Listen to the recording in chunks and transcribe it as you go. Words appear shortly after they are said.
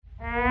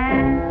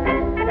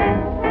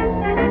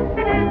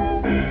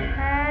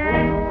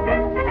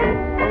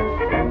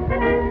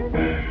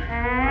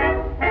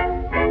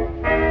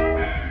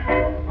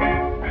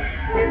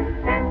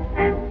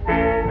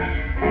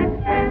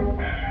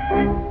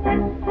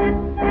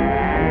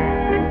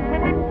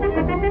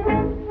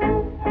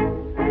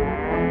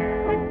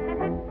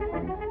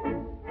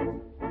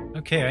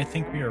Okay, I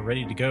think we are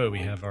ready to go.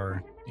 We have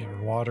our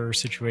water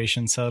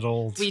situation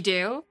settled. We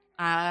do.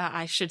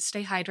 I should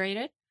stay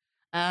hydrated.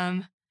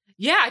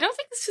 Yeah, I don't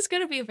think this is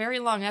going to be a very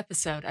long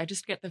episode. I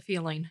just get the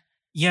feeling.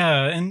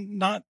 Yeah,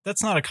 and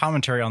that's not a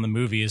commentary on the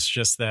movie. It's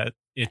just that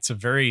it's a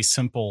very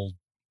simple,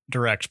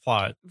 direct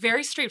plot.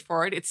 Very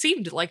straightforward. It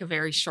seemed like a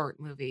very short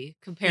movie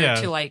compared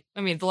to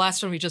the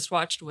last one we just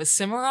watched was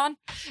Cimarron.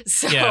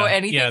 So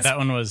that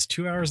one was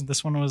 2 hours.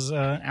 This one was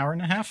an hour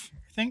and a half,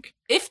 I think.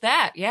 If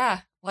that,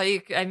 yeah.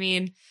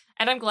 And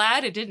I'm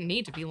glad it didn't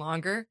need to be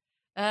longer.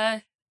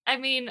 I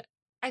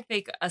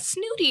think a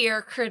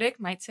snootier critic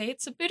might say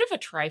it's a bit of a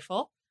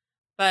trifle.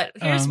 But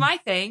here's my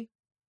thing.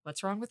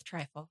 What's wrong with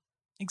trifle?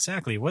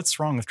 Exactly. What's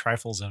wrong with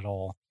trifles at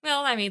all?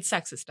 Well,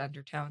 sexist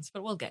undertones,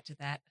 but we'll get to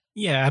that.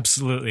 Yeah,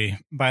 absolutely.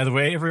 By the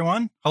way,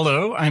 everyone,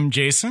 hello, I'm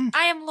Jason.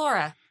 I am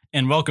Laura.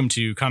 And welcome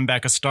to Come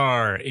Back a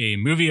Star, a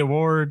movie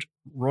award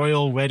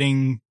royal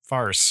wedding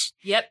farce.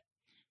 Yep.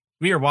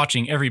 We are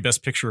watching every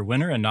Best Picture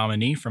winner and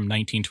nominee from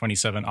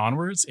 1927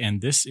 onwards,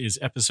 and this is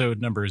episode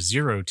number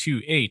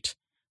 028,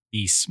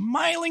 The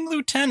Smiling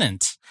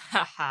Lieutenant.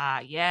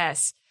 Haha,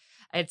 yes.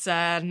 It's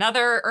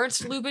another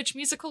Ernst Lubitsch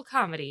musical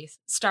comedy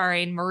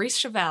starring Maurice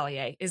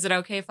Chevalier. Is it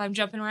okay if I'm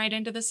jumping right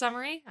into the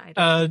summary? I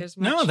don't think there's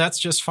much. No, that's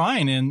just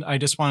fine. And I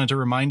just wanted to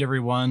remind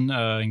everyone,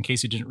 in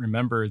case you didn't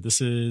remember, this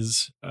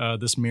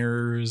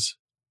mirrors,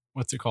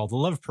 what's it called? The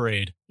Love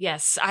Parade.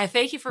 Yes, I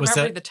thank you for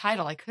remembering the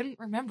title. I couldn't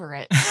remember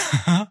it.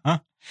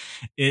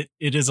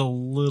 It is a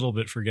little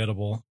bit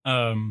forgettable.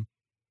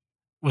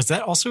 Was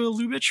that also a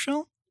Lubitsch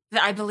film?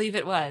 I believe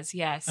it was,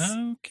 yes.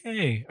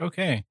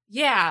 Okay.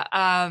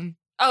 Yeah,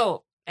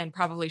 and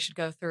probably should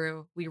go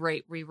through, we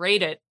rate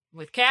it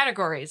with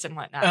categories and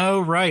whatnot. Oh,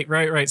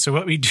 right. So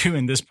what we do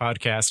in this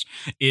podcast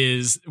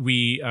is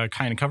we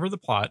kind of cover the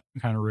plot,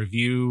 kind of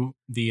review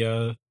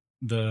the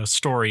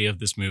story of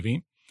this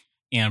movie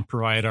and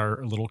provide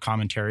our little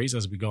commentaries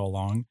as we go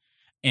along.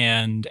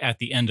 And at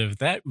the end of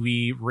that,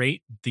 we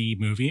rate the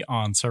movie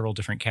on several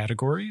different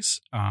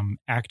categories,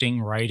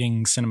 acting,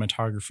 writing,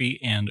 cinematography,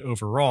 and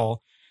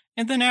overall.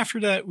 And then after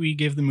that, we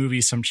give the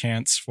movie some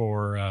chance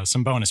for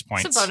some bonus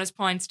points. Some bonus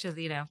points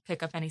to,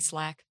 pick up any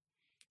slack.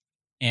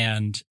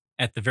 And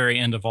at the very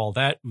end of all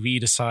that, we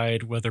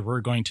decide whether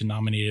we're going to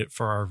nominate it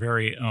for our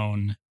very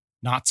own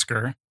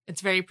Notsker.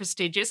 It's very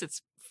prestigious.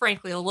 It's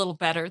frankly a little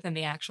better than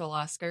the actual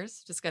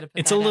Oscars. Just got to put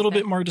it's that a little out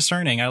there. bit more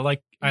discerning. I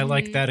like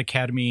that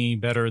Academy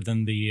better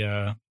than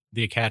the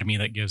Academy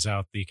that gives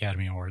out the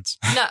Academy Awards.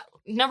 No,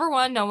 number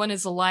one, no one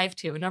is alive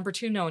to. Number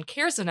two, no one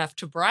cares enough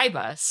to bribe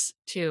us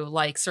to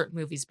like certain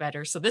movies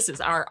better. So this is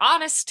our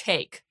honest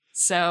take.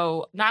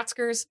 So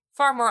Notskers,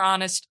 far more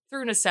honest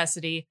through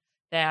necessity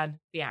than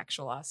the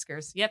actual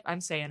Oscars. Yep,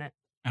 I'm saying it.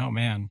 Oh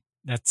man,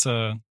 that's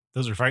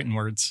those are fighting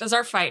words. Those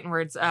are fighting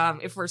words.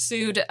 If we're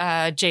sued,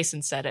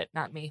 Jason said it,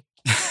 not me.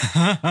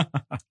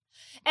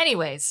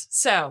 Anyways,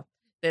 so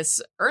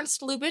this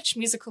Ernst Lubitsch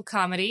musical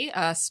comedy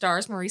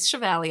stars Maurice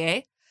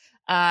Chevalier.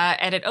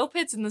 And it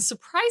opens in the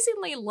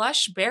surprisingly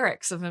lush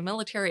barracks of a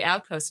military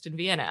outpost in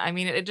Vienna.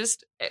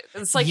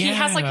 It's like he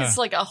has his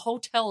a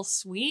hotel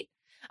suite.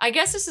 I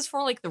guess this is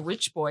for like the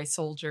rich boy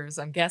soldiers,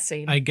 I'm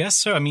guessing. I guess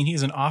so.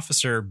 He's an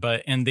officer,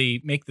 and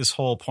they make this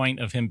whole point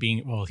of him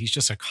being, he's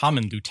just a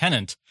common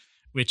lieutenant,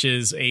 which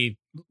is a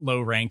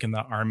low rank in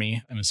the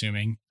army, I'm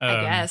assuming.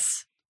 I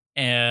guess.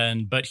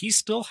 But he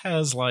still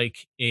has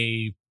like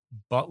a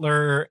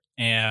butler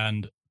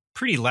and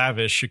pretty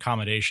lavish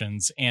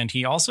accommodations, and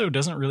he also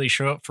doesn't really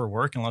show up for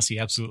work unless he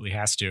absolutely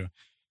has to.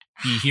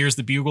 He hears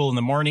the bugle in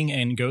the morning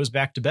and goes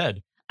back to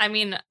bed.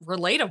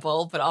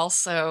 Relatable, but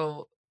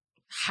also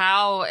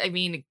how,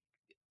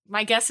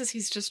 my guess is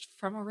he's just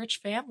from a rich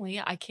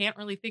family. I can't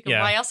really think of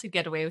why else he'd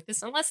get away with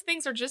this unless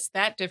things are just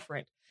that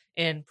different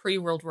in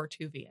pre-World War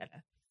II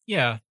Vienna.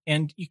 Yeah,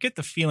 and you get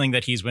the feeling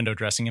that he's window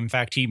dressing. In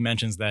fact, he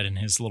mentions that in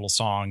his little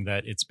song,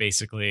 that it's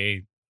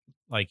basically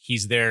like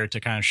he's there to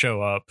kind of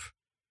show up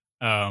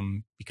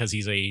because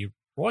he's a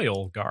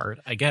royal guard,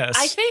 I guess.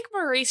 I think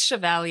Maurice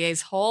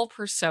Chevalier's whole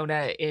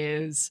persona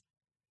is,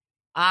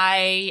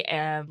 I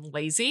am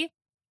lazy.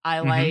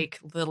 I like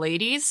the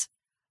ladies.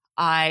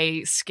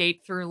 I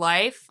skate through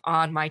life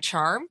on my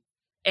charm.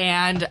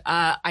 And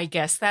I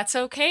guess that's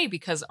okay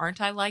because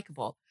aren't I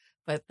likable?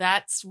 But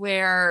that's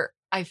where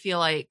I feel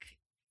like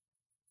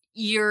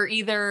you're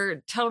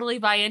either totally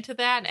buy into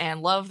that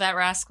and love that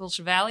rascal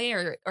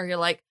Chevalier, or you're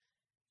like,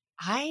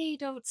 I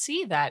don't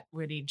see that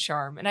winning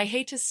charm. And I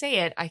hate to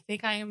say it, I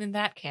think I am in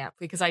that camp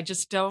because I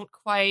just don't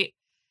quite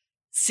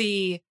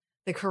see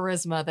the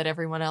charisma that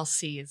everyone else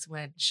sees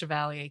when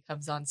Chevalier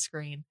comes on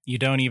screen. You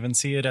don't even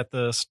see it at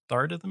the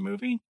start of the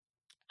movie?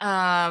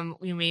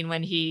 You mean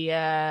when he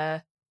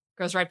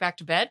goes right back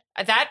to bed?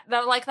 That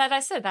like that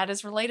I said, that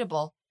is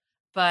relatable.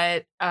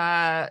 But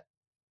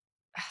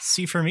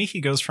see, for me,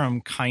 he goes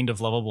from kind of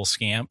lovable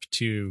scamp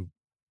to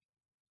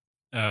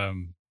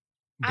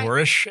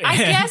boorish. I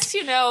guess,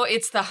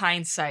 it's the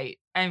hindsight.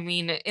 In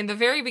the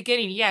very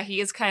beginning,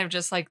 he is kind of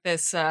just like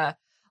this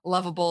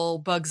lovable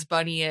Bugs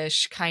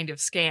Bunny-ish kind of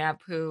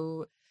scamp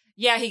who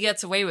yeah, he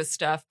gets away with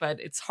stuff, but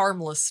it's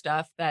harmless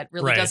stuff that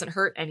really Right. doesn't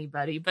hurt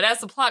anybody. But as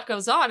the plot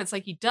goes on, it's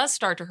like he does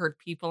start to hurt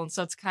people. And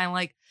so it's kind of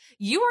like,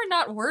 you are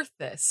not worth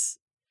this.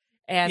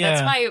 And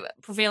that's Yeah. my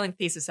prevailing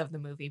thesis of the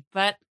movie.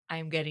 But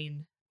I'm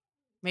getting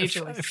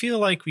majorly. I feel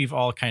like we've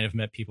all kind of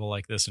met people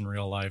like this in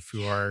real life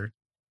who are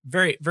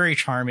very, very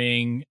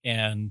charming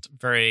and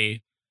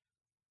very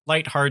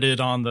lighthearted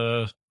on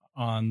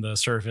the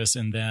surface,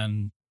 and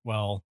then,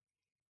 well,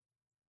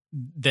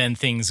 then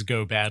things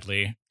go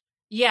badly.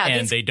 Yeah.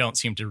 And they don't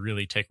seem to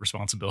really take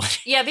responsibility.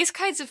 Yeah, these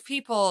kinds of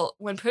people,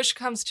 when push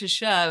comes to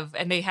shove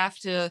and they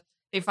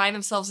find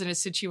themselves in a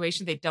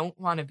situation they don't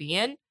want to be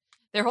in,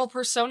 their whole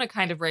persona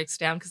kind of breaks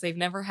down because they've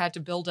never had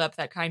to build up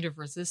that kind of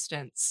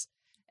resistance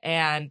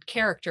and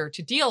character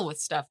to deal with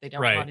stuff they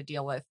don't want to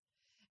deal with.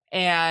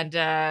 And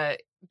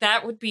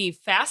that would be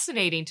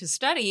fascinating to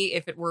study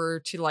if it were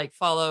to like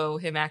follow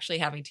him actually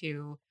having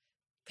to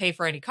pay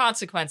for any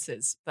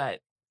consequences. But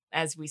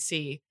as we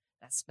see,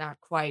 that's not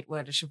quite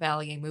what a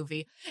Chevalier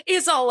movie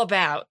is all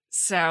about.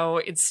 So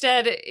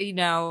instead,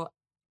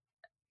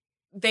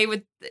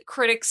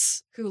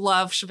 critics who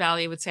love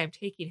Chevalier would say I'm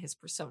taking his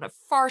persona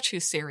far too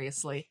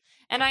seriously.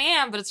 And I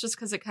am, but it's just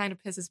because it kind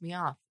of pisses me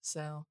off.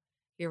 So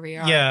here we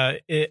are. Yeah,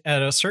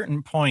 at a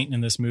certain point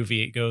in this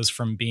movie, it goes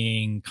from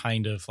being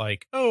kind of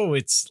like, oh,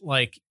 it's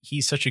like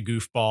he's such a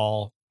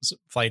goofball,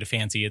 flight of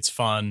fancy, it's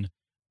fun,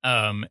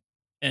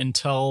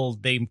 until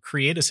they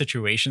create a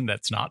situation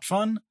that's not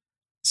fun.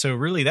 So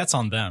really, that's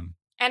on them.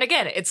 And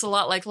again, it's a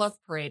lot like Love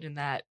Parade in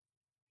that.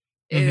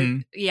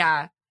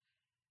 Yeah.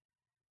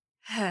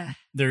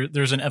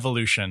 There's an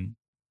evolution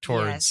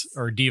towards,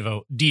 or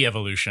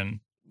de-evolution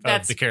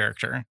of the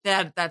character.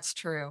 That's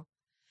true.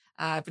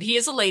 But he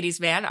is a ladies'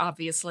 man,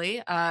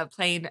 obviously,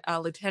 playing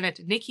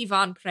Lieutenant Nicky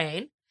Von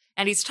Prane.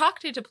 And he's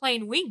talked into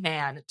playing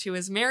wingman to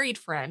his married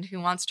friend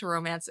who wants to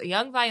romance a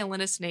young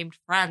violinist named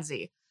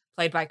Franzi,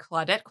 played by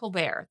Claudette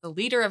Colbert, the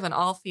leader of an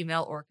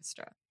all-female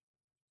orchestra.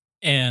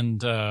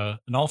 And an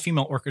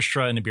all-female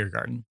orchestra in a beer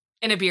garden.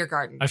 In a beer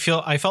garden. I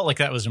felt like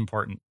that was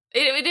important.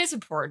 It is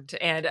important.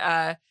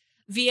 And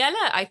Vienna,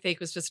 I think,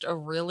 was just a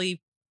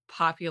really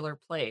popular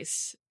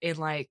place in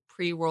like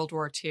pre-World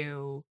War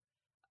II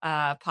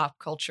pop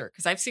culture.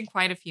 Because I've seen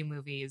quite a few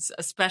movies,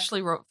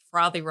 especially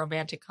frothy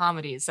romantic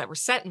comedies that were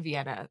set in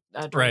Vienna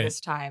during this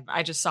time.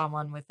 I just saw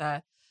one with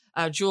a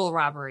jewel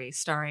robbery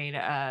starring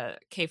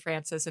Kay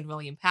Francis and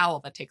William Powell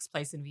that takes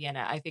place in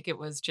Vienna. I think it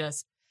was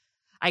just,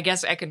 I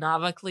guess,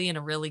 economically in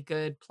a really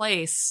good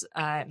place.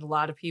 And a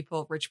lot of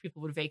rich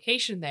people would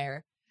vacation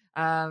there.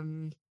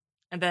 And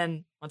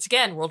then once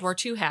again, World War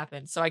II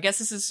happened. So I guess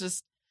this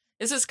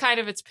is kind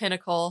of its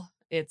pinnacle.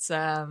 It's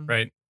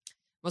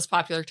most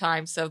popular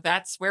time. So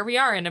that's where we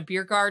are, in a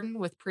beer garden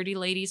with pretty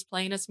ladies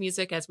playing us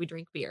music as we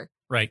drink beer.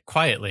 Right.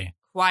 Quietly.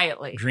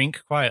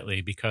 Drink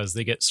quietly, because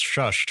they get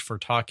shushed for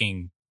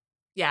talking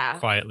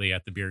quietly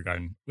at the beer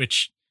garden,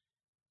 which,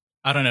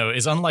 I don't know,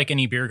 is unlike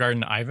any beer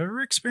garden I've ever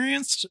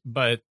experienced,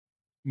 but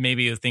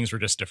maybe things were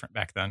just different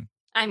back then.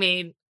 I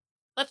mean,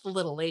 let the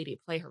little lady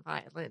play her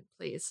violin,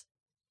 please.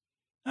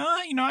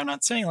 I'm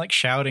not saying like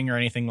shouting or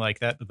anything like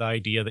that, but the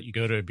idea that you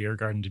go to a beer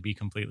garden to be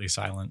completely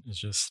silent is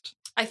just...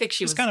 I think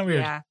she was kind of weird.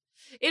 Yeah,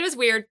 it was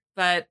weird,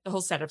 but the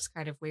whole setup's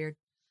kind of weird.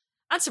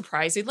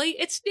 Unsurprisingly,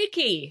 it's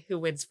Nicky who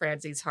wins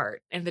Franzi's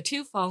heart, and the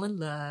two fall in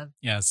love.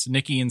 Yes,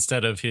 Nicky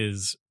instead of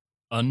his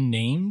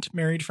unnamed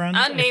married friend.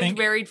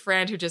 Married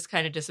friend who just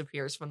kind of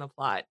disappears from the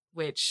plot,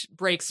 which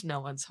breaks no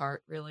one's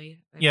heart, really.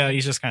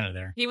 He's just kind of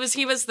there. He was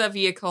the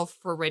vehicle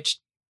for which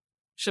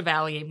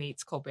Chevalier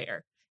meets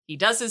Colbert. He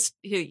does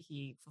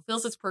he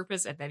fulfills his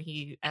purpose, and then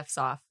he F's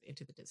off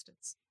into the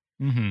distance.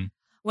 Mm-hmm.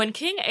 When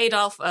King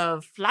Adolf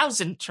of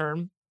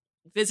Flausenturm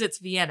visits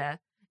Vienna,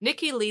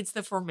 Nicky leads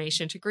the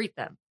formation to greet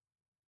them.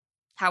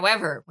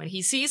 However, when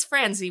he sees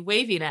Franzi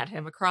waving at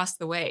him across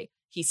the way,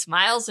 he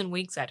smiles and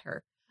winks at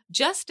her,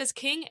 just as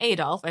King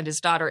Adolf and his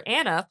daughter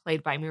Anna,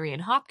 played by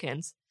Miriam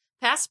Hopkins,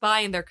 pass by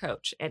in their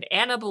coach, and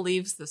Anna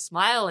believes the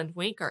smile and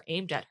wink are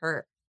aimed at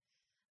her.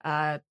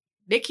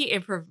 Nicky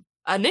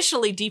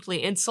initially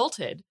deeply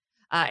insulted,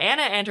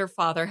 Anna and her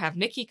father have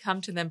Nicky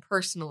come to them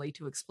personally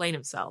to explain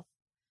himself.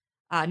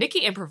 Nicky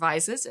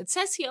improvises and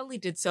says he only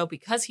did so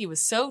because he was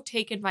so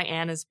taken by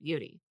Anna's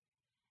beauty.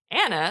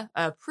 Anna,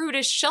 a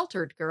prudish,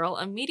 sheltered girl,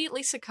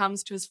 immediately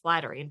succumbs to his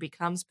flattery and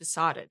becomes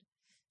besotted.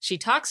 She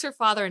talks her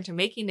father into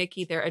making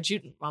Nicky their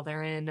adjutant while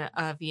they're in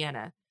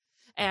Vienna.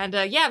 And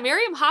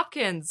Miriam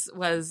Hopkins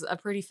was a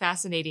pretty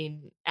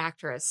fascinating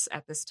actress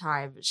at this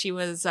time. She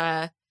was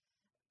this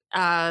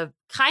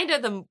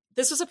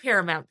was a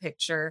Paramount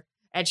picture,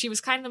 and she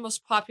was kind of the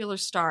most popular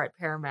star at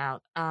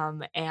Paramount,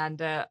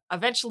 and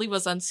eventually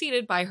was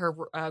unseated by her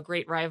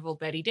great rival,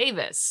 Betty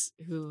Davis,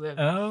 who...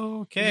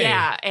 Okay.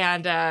 Yeah,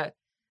 and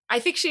I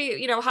think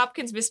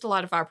Hopkins missed a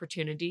lot of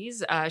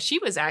opportunities. She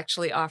was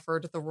actually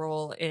offered the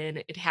role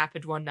in It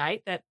Happened One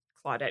Night that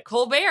Claudette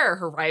Colbert,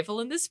 her rival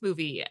in this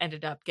movie,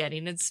 ended up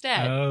getting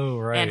instead. Oh,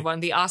 right. And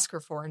won the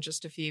Oscar for in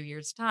just a few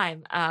years'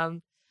 time.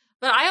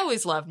 But I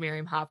always loved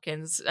Miriam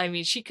Hopkins. I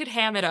mean, she could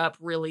ham it up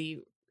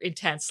really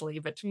intensely,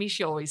 but to me,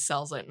 she always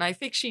sells it. And I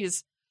think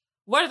she's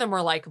one of the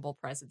more likable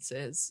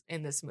presences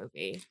in this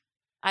movie.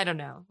 I don't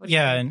know. What do you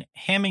think? And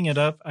hamming it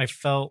up, I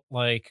felt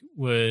like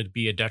would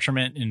be a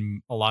detriment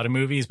in a lot of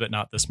movies, but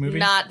not this movie.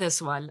 Not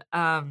this one.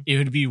 It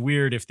would be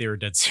weird if they were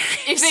dead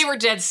serious. If they were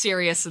dead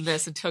serious in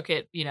this and took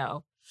it,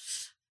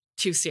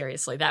 too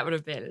seriously, that would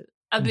have been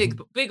a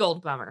big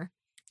old bummer.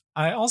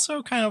 I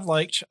also kind of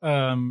liked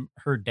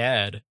her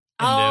dad in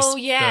Oh,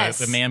 this. yes.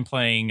 The man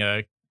playing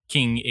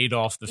King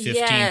Adolf the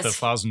 15th of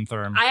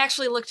Klausenthurm. I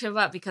actually looked him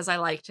up because I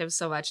liked him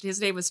so much. His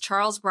name was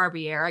Charles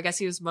Barbier. I guess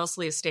he was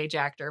mostly a stage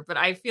actor, but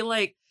I feel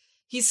like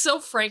he's so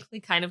frankly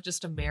kind of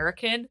just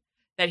American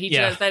that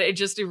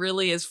it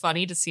really is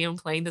funny to see him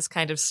playing this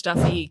kind of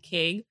stuffy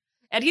king.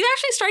 And he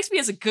actually strikes me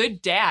as a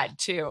good dad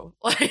too.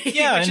 Like,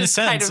 Yeah, which in a is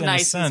sense, kind of in a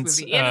nice in sense.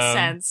 this movie. In a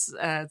sense,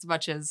 as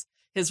much as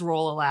his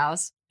role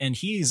allows. And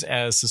he's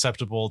as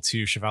susceptible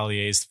to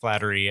Chevalier's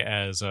flattery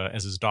as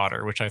his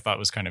daughter, which I thought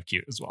was kind of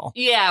cute as well.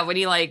 Yeah, when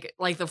he like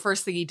the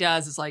first thing he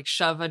does is like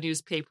shove a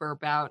newspaper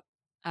about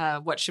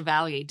what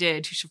Chevalier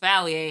did to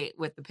Chevalier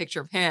with the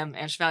picture of him,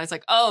 and Chevalier's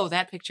like, "Oh,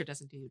 that picture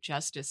doesn't do you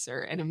justice,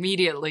 sir." And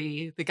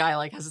immediately the guy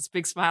like has this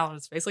big smile on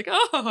his face, like,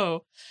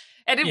 "Oh,"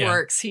 and it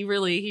works. He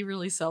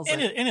really sells it.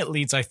 And it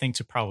leads, I think,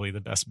 to probably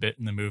the best bit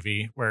in the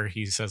movie where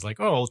he says like,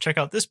 "Oh, check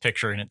out this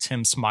picture," and it's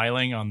him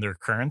smiling on their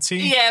currency.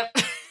 Yep.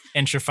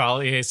 And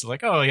Chevalier is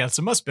like, "Oh yeah, it's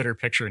a much better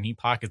picture," and he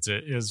pockets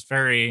it. It was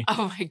very.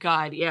 Oh my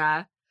god,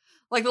 yeah.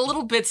 Like the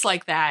little bits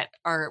like that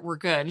were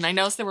good, and I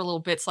noticed there were little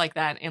bits like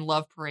that in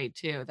Love Parade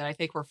too that I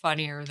think were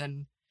funnier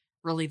than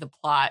really the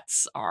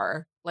plots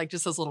are. Like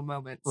just those little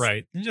moments,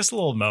 Right, and just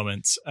little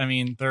moments. I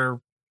mean,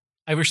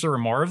 I wish there were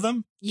more of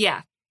them.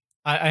 Yeah,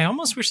 I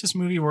almost wish this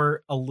movie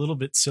were a little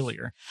bit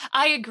sillier.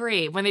 I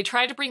agree. When they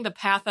tried to bring the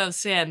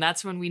pathos in,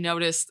 that's when we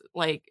noticed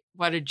like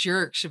what a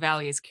jerk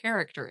Chevalier's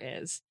character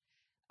is.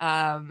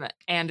 And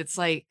it's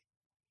like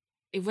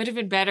it would have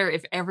been better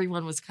if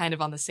everyone was kind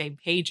of on the same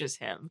page as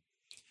him.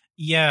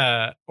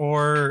 Yeah,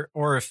 or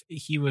if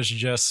he was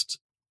just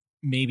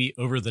maybe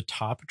over the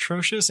top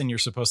atrocious, and you're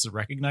supposed to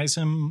recognize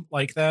him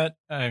like that.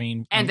 I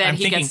mean, And then I'm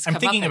he thinking, gets I'm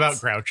thinking about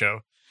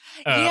comeuppance.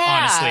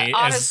 Groucho.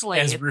 Honestly.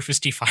 as Rufus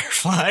T.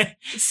 Firefly.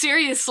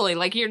 Seriously,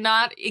 like you're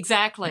not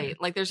exactly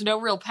like there's no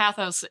real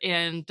pathos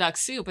in Duck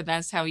Soup, and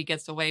that's how he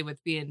gets away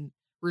with being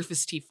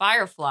Rufus T.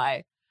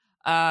 Firefly.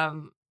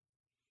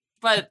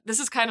 But this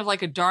is kind of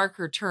like a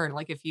darker turn.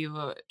 Like if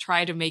you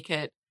try to make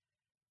it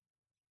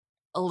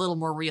a little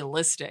more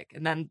realistic,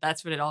 and then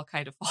that's when it all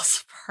kind of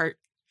falls apart.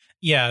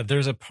 Yeah,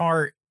 there's a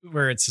part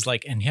where it's just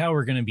like, and yeah,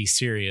 we're going to be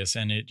serious,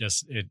 and it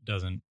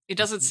doesn't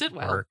sit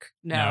well. work.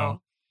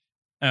 No.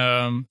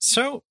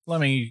 So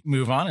let me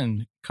move on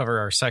and cover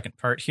our second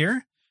part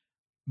here.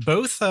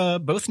 Both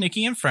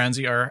Nikki and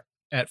Franzi are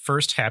at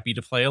first happy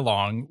to play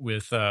along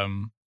with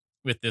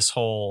this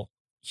whole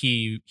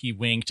he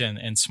winked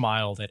and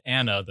smiled at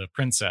Anna, the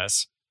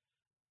princess.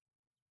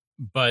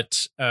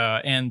 But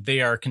and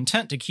they are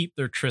content to keep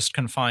their tryst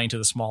confined to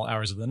the small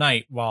hours of the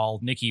night while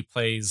Nikki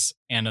plays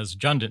Anna's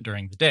adjutant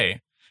during the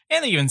day.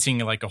 And they even sing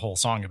like a whole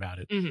song about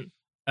it.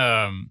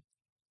 Mm-hmm.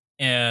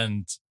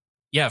 And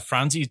yeah,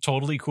 Franzi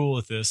totally cool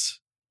with this.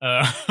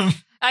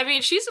 I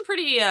mean, she's a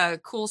pretty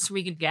cool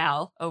swinging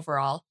gal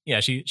overall.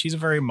 Yeah, she's a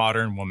very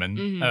modern woman.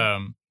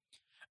 Mm-hmm.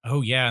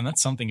 Oh yeah, and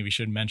that's something we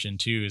should mention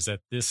too, is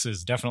that this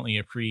is definitely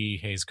a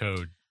pre-Hays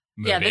Code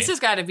movie. Yeah, this has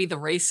got to be the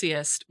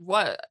raciest,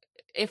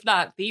 if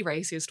not the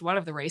raciest, one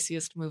of the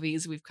raciest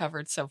movies we've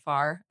covered so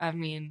far. I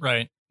mean,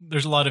 right.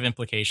 There's a lot of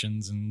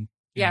implications and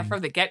yeah,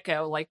 from the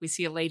get-go, like we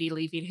see a lady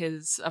leaving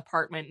his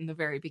apartment in the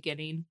very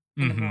beginning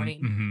in the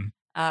morning.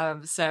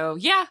 Mm-hmm. So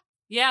yeah,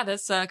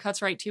 this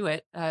cuts right to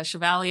it.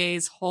 Chevalier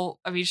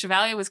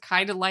was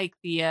kind of like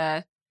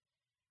the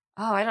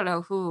I don't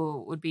know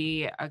who would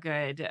be a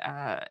good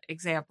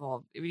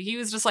example. I mean, he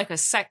was just like a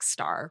sex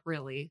star,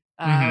 really.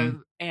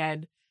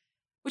 And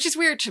which is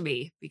weird to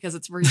me because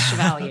it's Maurice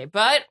Chevalier.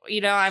 But,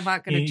 I'm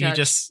not going to judge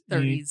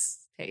 30s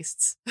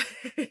tastes.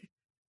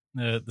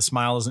 The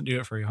smile doesn't do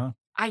it for you, huh?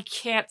 I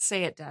can't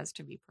say it does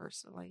to me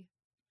personally.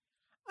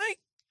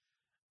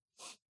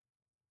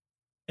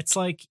 It's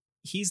like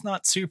he's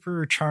not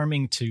super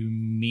charming to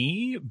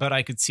me, but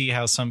I could see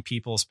how some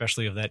people,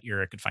 especially of that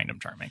era, could find him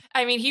charming.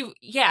 I mean,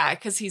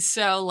 because he's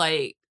so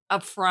like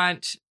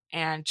upfront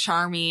and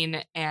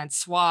charming and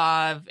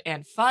suave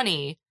and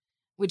funny,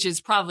 which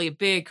is probably a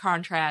big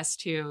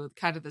contrast to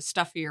kind of the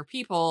stuffier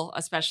people,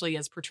 especially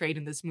as portrayed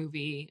in this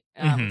movie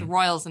with the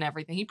royals and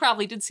everything. He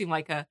probably did seem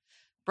like a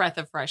breath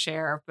of fresh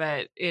air,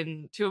 but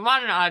to a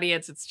modern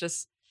audience,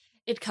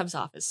 it comes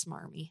off as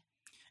smarmy.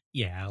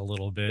 Yeah, a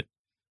little bit.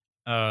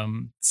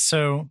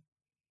 So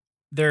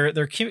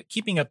they're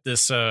keeping up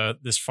this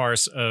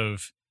farce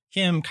of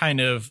him kind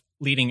of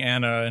leading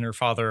Anna and her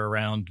father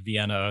around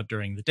Vienna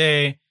during the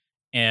day,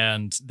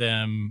 and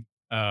them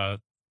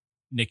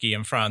Nikki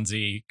and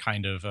Franzi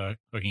kind of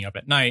hooking up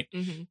at night.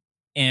 Mm-hmm.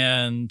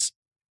 And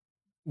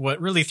what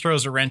really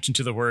throws a wrench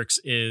into the works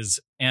is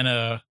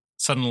Anna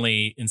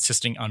suddenly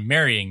insisting on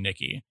marrying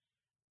Nikki.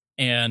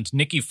 And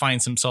Nikki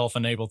finds himself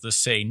unable to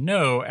say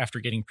no after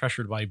getting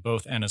pressured by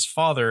both Anna's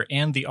father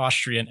and the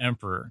Austrian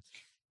emperor.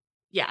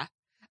 Yeah.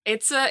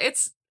 It's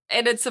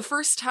the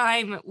first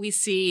time we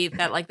see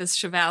that like this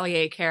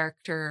Chevalier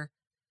character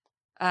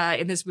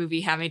in this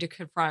movie having to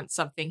confront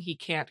something he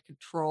can't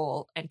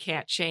control and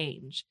can't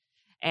change.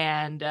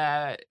 And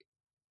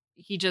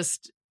he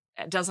just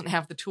doesn't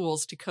have the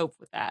tools to cope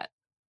with that.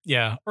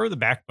 Yeah, or the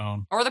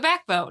backbone. Or the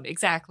backbone,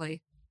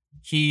 exactly.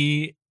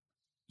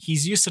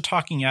 He's used to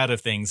talking out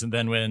of things, and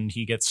then when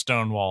he gets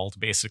stonewalled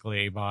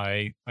basically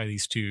by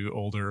these two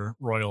older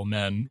royal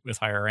men with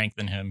higher rank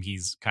than him, he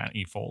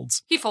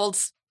folds. He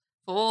folds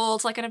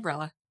like an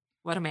umbrella.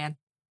 What a man.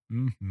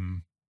 Mm-hmm.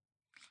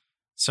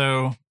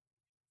 So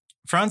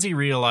Franzi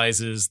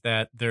realizes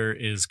that there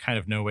is kind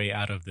of no way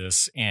out of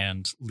this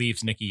and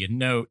leaves Nikki a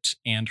note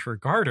and her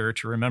garter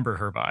to remember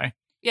her by.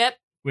 Yep.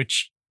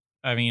 Which,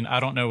 I mean,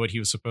 I don't know what he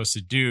was supposed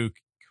to do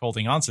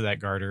holding onto that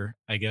garter.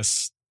 I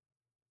guess,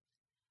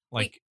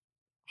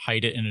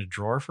 hide it in a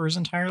drawer for his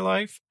entire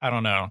life? I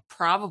don't know.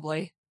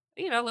 Probably.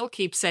 A little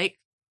keepsake.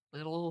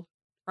 Little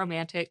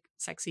romantic,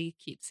 sexy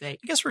keepsake.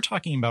 I guess we're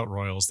talking about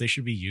royals. They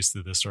should be used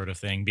to this sort of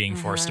thing, being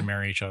forced to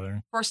marry each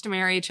other. Forced to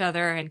marry each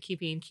other and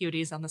keeping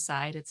cuties on the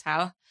side. It's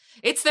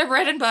their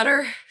bread and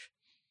butter.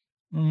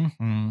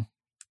 Mm-hmm.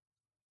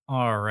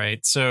 All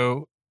right.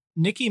 So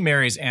Nikki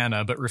marries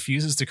Anna, but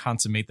refuses to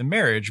consummate the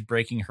marriage,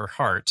 breaking her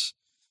heart.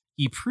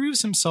 He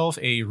proves himself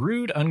a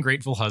rude,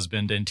 ungrateful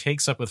husband and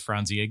takes up with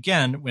Franzi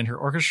again when her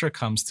orchestra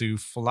comes to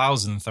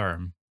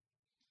Flausenthurm.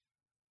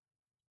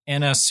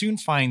 Anna soon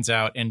finds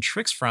out and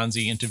tricks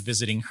Franzi into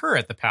visiting her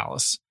at the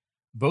palace.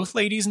 Both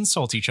ladies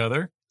insult each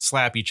other,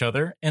 slap each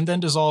other, and then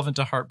dissolve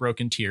into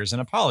heartbroken tears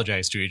and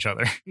apologize to each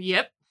other.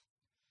 Yep.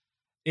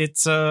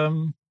 It's,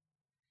 it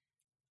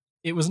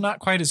was not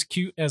quite as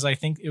cute as I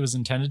think it was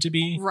intended to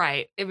be.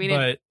 Right. I mean,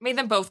 it made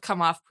them both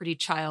come off pretty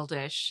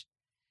childish.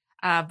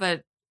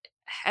 But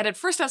at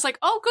first I was like,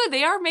 oh, good,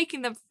 they are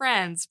making them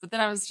friends. But then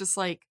I was just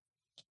like,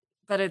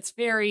 but it's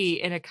very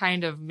in a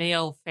kind of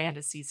male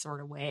fantasy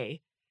sort of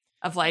way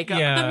of like,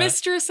 the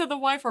mistress and the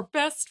wife are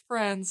best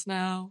friends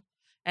now.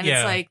 And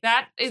it's like,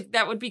 that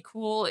would be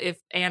cool if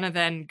Anna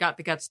then got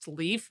the guts to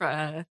leave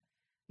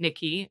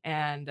Nikki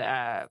and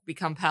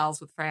become pals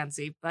with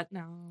Franzi. But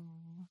no.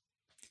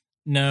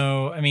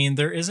 No, I mean,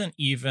 there isn't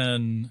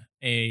even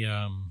like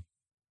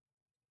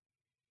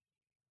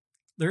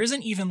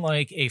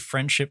a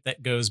friendship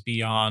that goes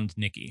beyond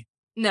Nikki.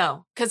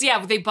 No, because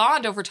they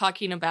bond over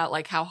talking about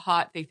like how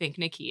hot they think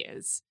Nikki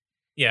is.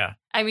 Yeah.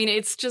 I mean,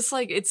 it's just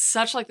like, it's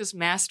such like this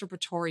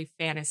masturbatory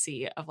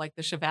fantasy of like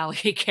the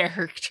Chevalier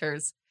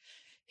characters.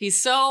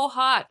 He's so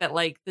hot that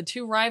like the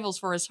two rivals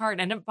for his heart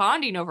end up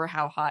bonding over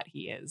how hot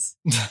he is.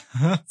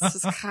 It's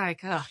just like,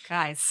 oh,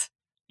 guys.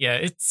 Yeah,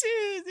 it's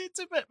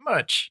a bit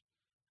much.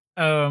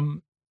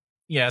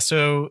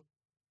 So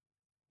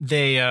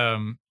they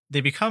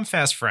become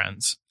fast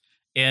friends.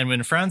 And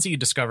when Franzi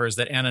discovers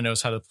that Anna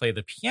knows how to play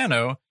the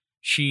piano,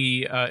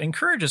 she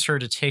encourages her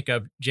to take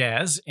up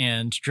jazz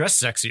and dress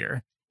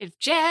sexier. If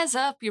jazz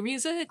up your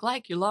music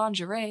like your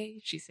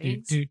lingerie, she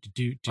sings.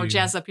 Or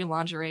jazz up your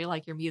lingerie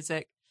like your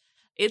music.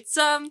 It's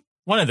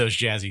one of those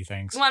jazzy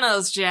things. One of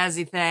those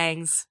jazzy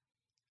things.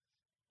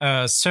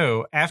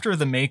 So after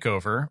the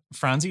makeover,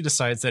 Franzi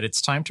decides that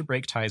it's time to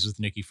break ties with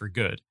Nikki for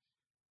good.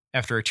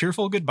 After a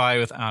tearful goodbye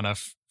with Anna,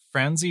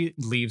 Franzi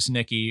leaves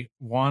Nikki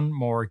one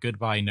more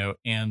goodbye note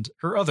and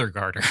her other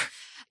garter.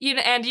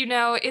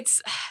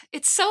 It's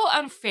so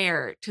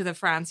unfair to the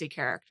Franzi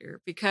character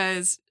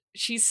because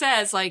she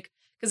says, like,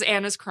 because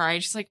Anna's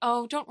crying, she's like,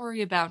 oh, don't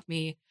worry about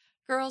me.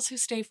 Girls who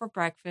stay for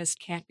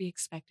breakfast can't be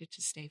expected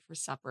to stay for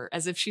supper.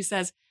 As if she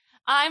says,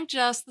 I'm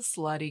just the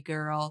slutty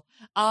girl.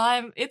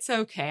 It's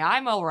okay.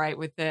 I'm all right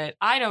with it.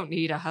 I don't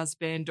need a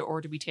husband or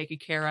to be taken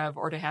care of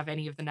or to have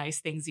any of the nice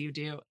things you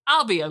do.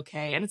 I'll be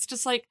okay. And it's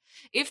just like,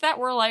 if that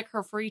were like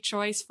her free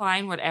choice,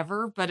 fine,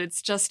 whatever. But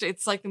it's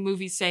like the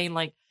movie saying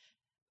like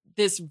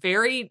this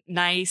very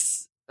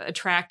nice,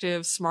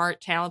 attractive,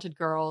 smart, talented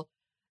girl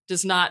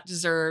does not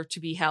deserve to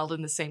be held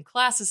in the same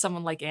class as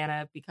someone like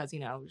Anna because, she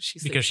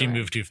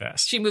moved too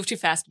fast. She moved too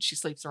fast and she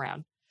sleeps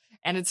around.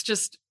 And it's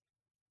just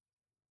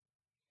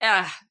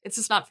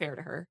not fair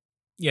to her.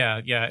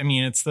 Yeah. I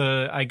mean,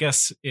 I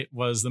guess it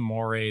was the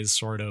mores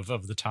sort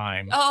of the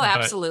time. Oh,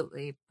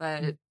 absolutely.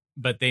 But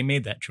they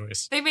made that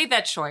choice. They made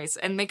that choice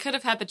and they could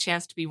have had the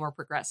chance to be more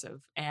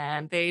progressive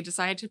and they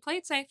decided to play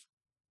it safe.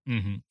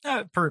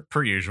 Mm-hmm.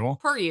 Per usual.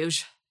 Per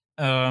usual.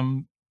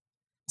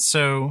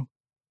 So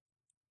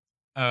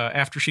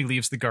after she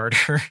leaves the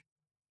garter,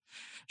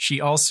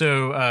 she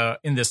also,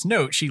 in this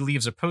note, she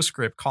leaves a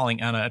postscript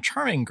calling Anna a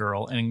charming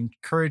girl and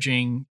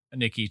encouraging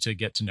Nikki to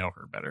get to know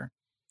her better.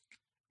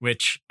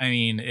 Which, I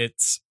mean,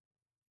 it's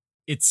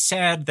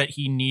sad that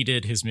he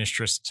needed his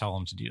mistress to tell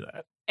him to do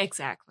that.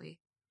 Exactly.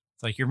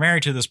 It's like, you're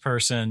married to this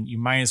person, you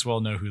might as well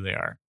know who they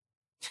are.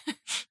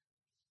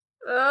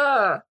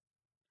 Ugh.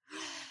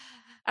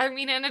 I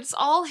mean, and it's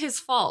all his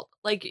fault.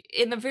 Like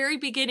in the very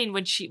beginning,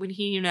 when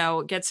he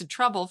gets in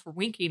trouble for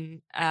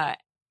winking,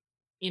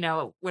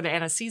 when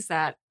Anna sees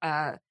that,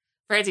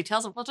 Francie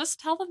tells him, well, just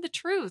tell them the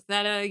truth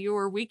that you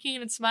were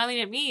winking and smiling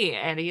at me.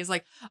 And he's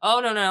like, oh,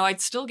 no, I'd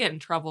still get in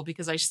trouble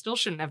because I still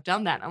shouldn't have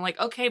done that. And I'm like,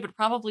 okay, but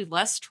probably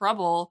less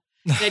trouble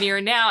than you're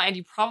in now. And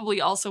you probably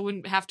also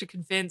wouldn't have to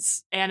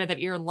convince Anna that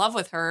you're in love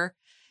with her.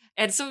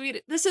 And so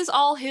this is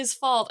all his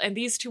fault. And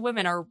these two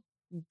women are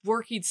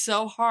working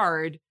so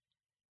hard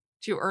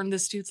to earn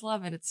this dude's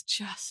love. And it's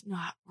just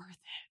not worth it.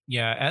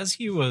 Yeah, as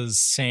he was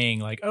saying,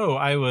 like, oh,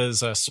 I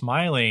was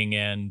smiling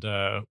and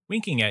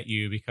winking at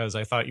you because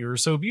I thought you were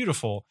so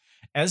beautiful.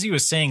 As he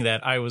was saying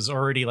that, I was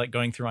already like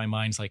going through my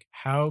mind, like,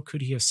 how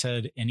could he have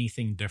said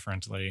anything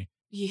differently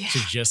to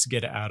just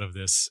get out of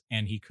this?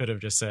 And he could have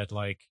just said,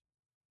 like,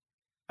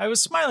 I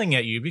was smiling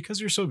at you because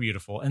you're so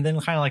beautiful. And then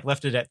kind of like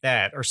left it at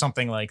that or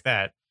something like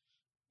that.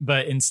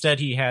 But instead,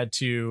 he had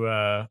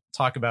to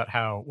talk about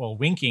how, well,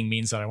 winking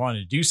means that I wanted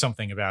to do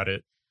something about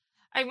it.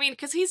 I mean,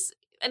 because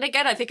and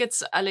again, I think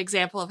it's an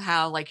example of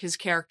how, like, his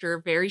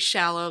character, very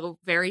shallow,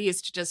 very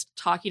used to just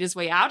talking his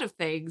way out of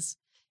things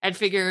and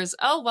figures,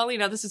 oh, well,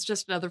 this is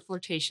just another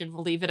flirtation.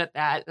 We'll leave it at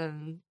that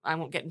and I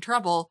won't get in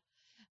trouble.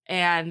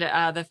 And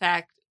the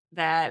fact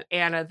that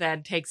Anna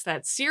then takes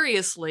that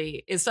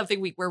seriously is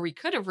something where we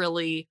could have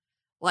really,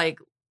 like,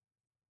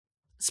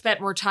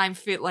 spent more time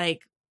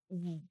like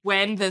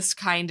when this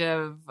kind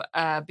of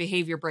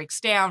behavior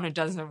breaks down and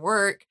doesn't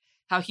work,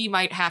 how he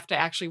might have to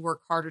actually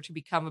work harder to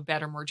become a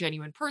better, more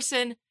genuine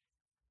person.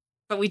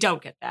 But we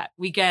don't get that.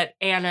 We get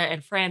Anna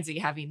and Francie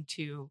having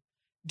to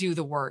do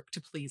the work to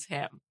please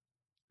him.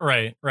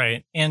 Right.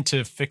 And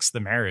to fix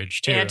the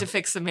marriage, too.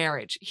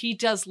 He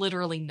does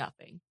literally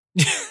nothing.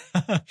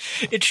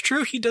 It's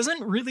true. He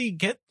doesn't really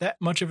get that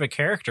much of a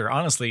character,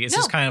 honestly. It's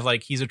just kind of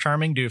like he's a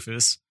charming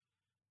doofus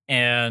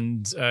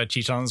and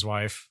cheats on his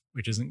wife,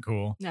 which isn't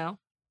cool. No.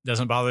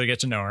 Doesn't bother to get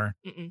to know her.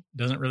 Mm-mm.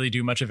 Doesn't really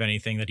do much of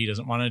anything that he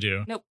doesn't want to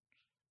do. Nope.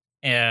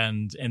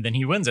 And then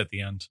he wins at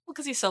the end. Well,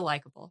 because he's so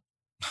likable.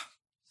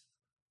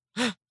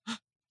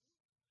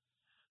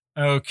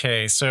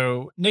 Okay,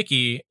 so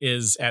Nikki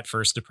is at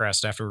first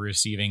depressed after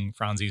receiving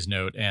Franzie's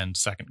note and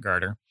second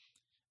garter.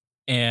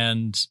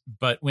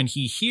 But when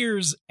he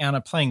hears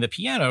Anna playing the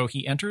piano,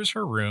 he enters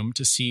her room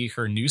to see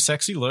her new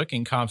sexy look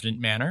and confident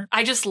manner.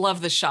 I just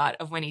love the shot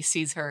of when he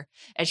sees her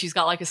and she's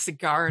got like a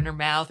cigar in her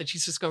mouth and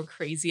she's just going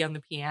crazy on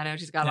the piano.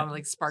 She's got on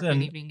like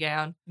sparkling evening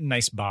gown.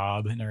 Nice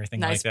bob and everything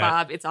like that. Nice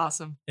bob. It's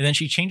awesome. And then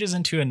she changes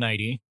into a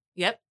nightie.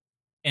 Yep.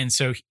 And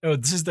so,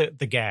 this is the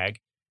gag.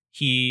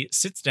 He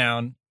sits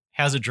down,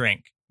 has a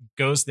drink,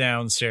 goes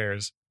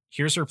downstairs,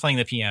 hears her playing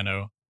the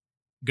piano,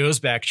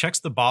 goes back, checks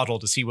the bottle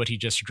to see what he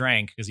just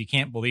drank because he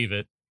can't believe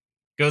it,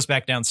 goes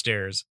back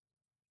downstairs.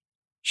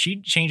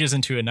 She changes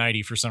into a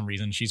nightie for some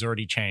reason. She's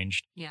already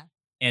changed. Yeah.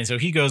 And so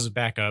he goes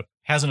back up,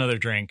 has another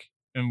drink,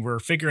 and we're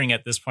figuring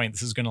at this point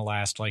this is going to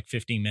last like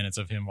 15 minutes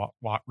of him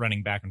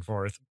running back and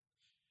forth.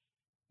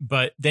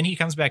 But then he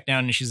comes back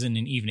down and she's in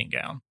an evening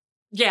gown.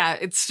 Yeah,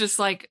 it's just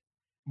like...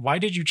 Why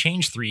did you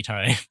change 3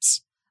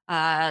 times?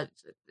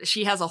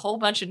 She has a whole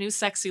bunch of new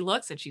sexy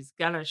looks and she's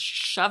gonna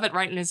shove it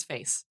right in his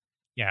face.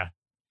 Yeah.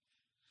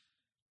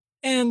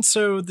 And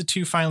so the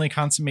two finally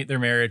consummate their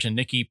marriage, and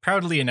Nikki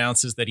proudly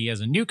announces that he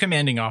has a new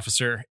commanding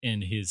officer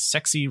in his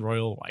sexy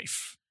royal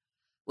wife.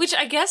 Which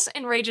I guess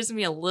enrages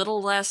me a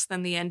little less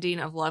than the ending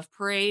of Love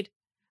Parade.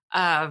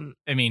 I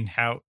mean,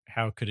 how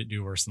could it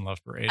do worse than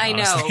Love Parade? I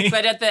honestly? know,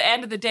 but at the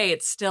end of the day,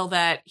 it's still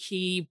that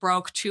he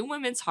broke 2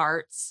 women's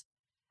hearts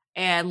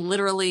and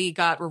literally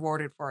got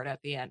rewarded for it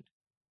at the end.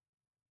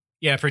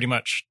 Yeah, pretty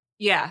much.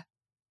 Yeah.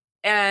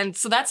 And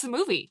so that's the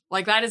movie.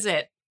 Like, that is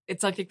it.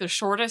 It's, I think, the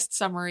shortest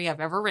summary I've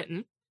ever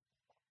written.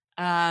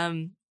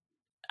 I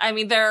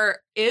mean,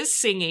 there is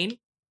singing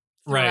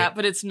throughout, right,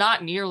 but it's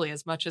not nearly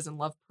as much as in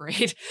Love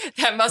Parade.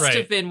 That must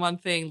have been one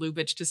thing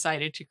Lubitsch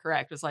decided to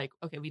correct. Was like,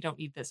 okay, we don't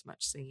need this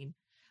much singing.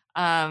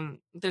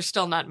 There's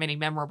still not many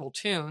memorable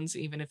tunes,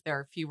 even if there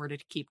are fewer to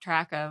keep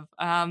track of.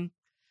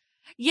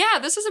 Yeah,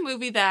 this is a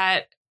movie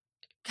that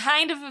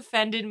kind of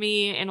offended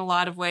me in a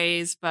lot of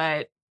ways,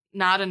 but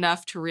not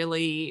enough to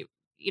really,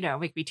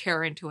 make me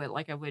tear into it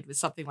like I would with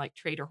something like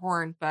Trader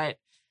Horn. But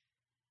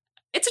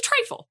it's a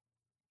trifle.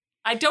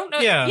 I don't know.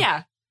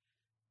 Yeah.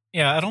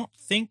 I don't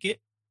think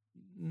it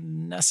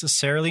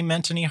necessarily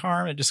meant any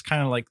harm. It just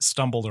kind of like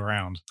stumbled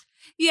around.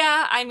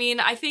 Yeah, I mean,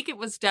 I think it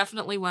was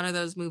definitely one of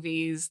those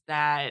movies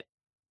that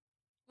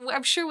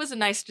I'm sure was a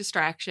nice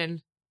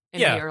distraction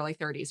in the early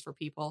 30s for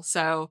people.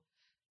 So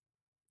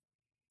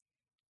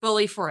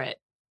bully for it.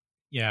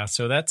 Yeah,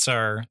 so that's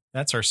our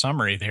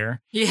summary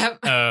there. Yep.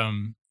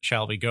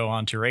 Shall we go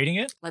on to rating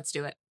it? Let's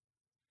do it.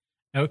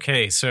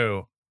 Okay,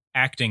 so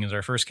acting is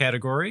our first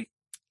category.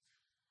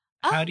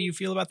 How do you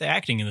feel about the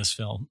acting in this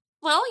film?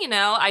 Well,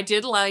 I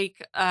did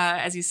like,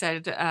 as you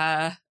said,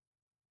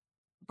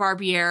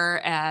 Barbier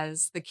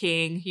as the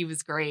king. He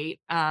was great.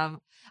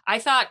 I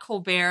thought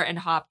Colbert and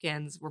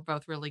Hopkins were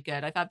both really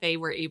good. I thought they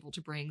were able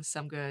to bring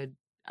some good,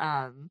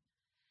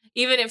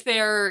 even if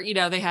they're,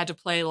 they had to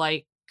play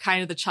like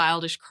kind of the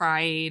childish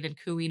crying and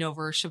cooing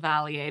over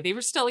Chevalier. They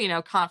were still,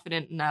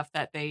 confident enough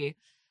that they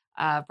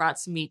brought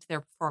some meat to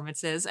their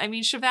performances. I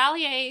mean,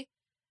 Chevalier,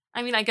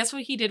 I mean, I guess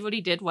what he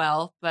did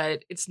well,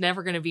 but it's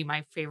never going to be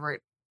my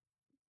favorite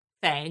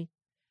thing.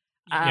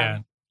 Yeah.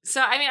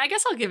 So, I mean, I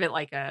guess I'll give it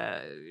like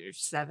a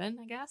 7,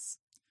 I guess.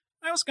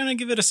 I was going to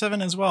give it a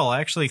 7 as well.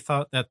 I actually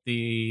thought that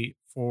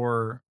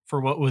for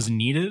what was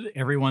needed,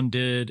 everyone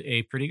did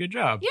a pretty good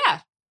job.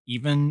 Yeah.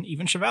 Even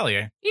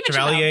Chevalier.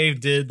 Chevalier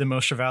did the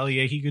most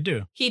Chevalier he could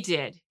do. He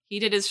did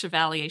his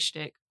Chevalier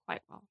shtick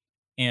quite well.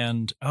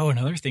 And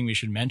another thing we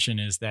should mention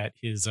is that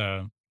his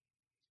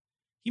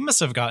he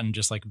must have gotten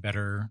just like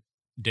better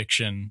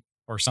diction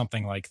or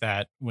something like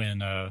that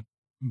when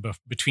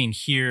between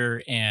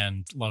here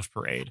and Love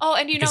Parade. Oh,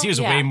 and because he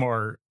was way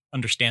more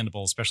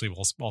understandable, especially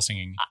while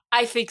singing.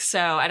 I think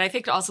so. And I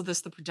think also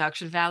the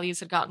production values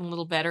had gotten a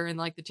little better in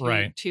like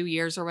the 2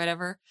 years or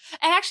whatever.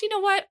 And actually, you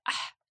know what?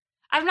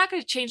 I'm not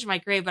going to change my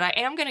grade, but I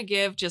am going to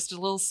give just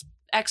a little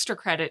extra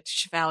credit to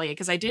Chevalier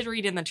because I did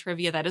read in the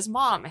trivia that his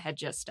mom had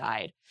just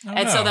died.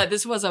 So that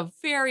this was a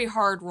very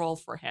hard role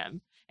for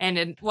him. And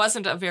it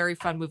wasn't a very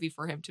fun movie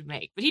for him to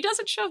make. But he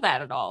doesn't show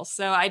that at all.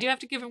 So I do have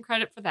to give him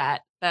credit for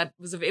that. It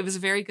was a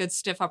very good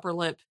stiff upper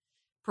lip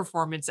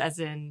performance, as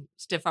in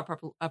stiff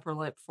upper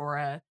lip for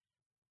a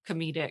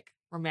comedic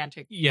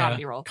romantic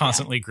comedy role.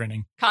 Constantly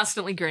grinning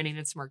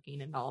and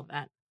smirking and all of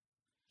that.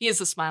 He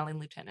is a smiling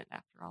lieutenant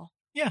after all.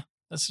 Yeah,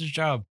 that's his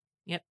job.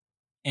 Yep.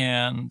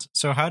 And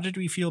so how did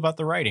we feel about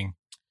the writing?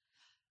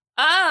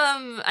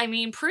 I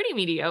mean, pretty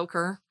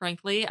mediocre,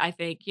 frankly. I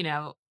think,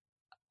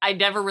 I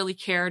never really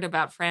cared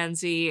about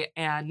Francie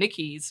and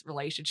Nikki's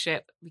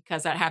relationship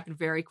because that happened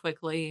very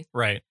quickly.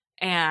 Right.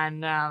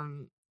 And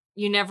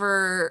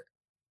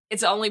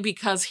it's only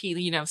because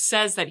he,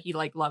 says that he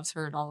like loves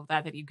her and all of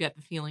that you get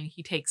the feeling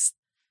he takes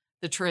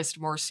the tryst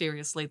more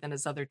seriously than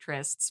his other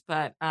trysts.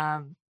 But,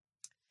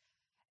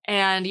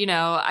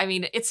 I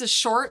mean, it's a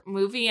short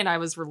movie and I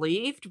was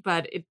relieved,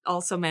 but it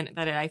also meant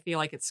that I feel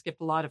like it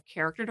skipped a lot of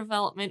character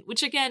development,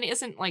 which again,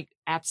 isn't like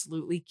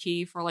absolutely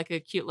key for like a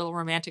cute little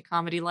romantic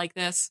comedy like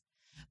this,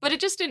 but it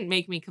just didn't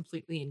make me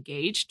completely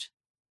engaged.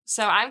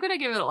 So I'm going to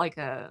give it like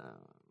a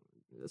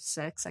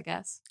 6, I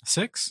guess.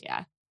 6?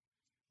 Yeah.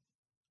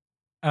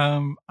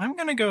 I'm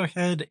going to go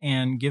ahead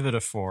and give it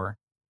a 4.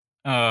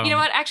 You know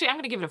what? Actually, I'm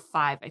going to give it a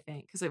 5, I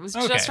think, because it was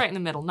just right in the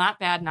middle. Not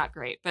bad, not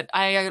great. But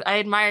I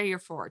admire your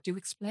 4. Do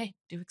explain.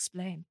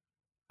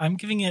 I'm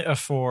giving it a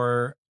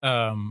 4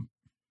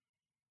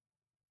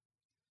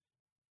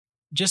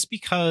 just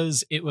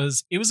because it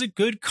was a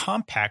good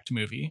compact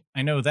movie.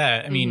 I know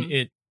that. I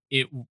mean,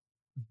 it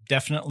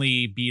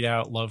definitely beat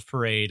out Love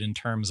Parade in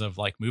terms of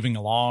like moving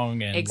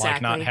along and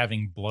like not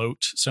having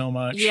bloat so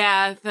much.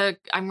 Yeah,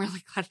 I'm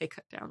really glad they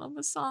cut down on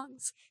the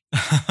songs.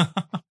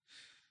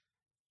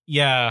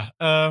 Yeah.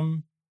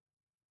 And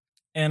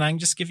I'm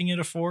just giving it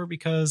a 4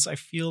 because I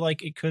feel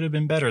like it could have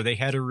been better. They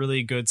had a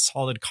really good,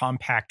 solid,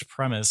 compact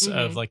premise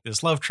of like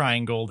this love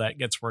triangle that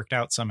gets worked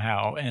out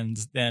somehow. And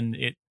then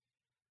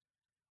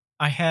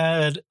I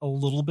had a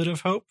little bit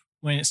of hope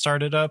when it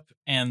started up.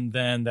 And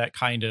then that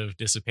kind of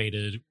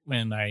dissipated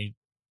when I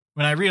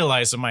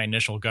realized that my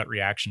initial gut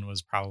reaction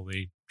was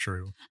probably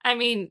true. I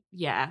mean,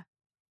 yeah.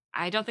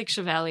 I don't think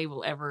Chevalier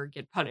will ever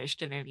get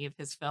punished in any of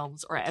his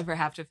films or ever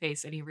have to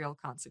face any real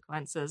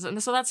consequences.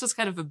 And so that's just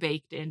kind of a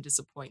baked in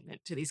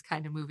disappointment to these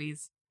kind of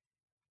movies.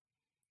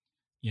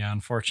 Yeah,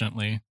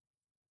 unfortunately.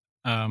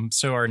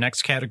 So our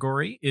next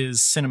category is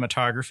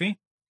cinematography.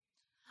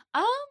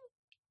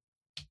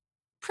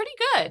 Pretty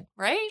good,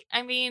 right?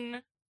 I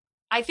mean,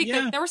 I think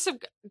that there were some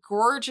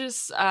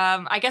gorgeous,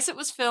 I guess it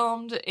was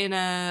filmed in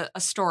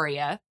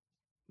Astoria.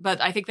 But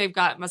I think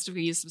must have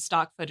used some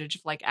stock footage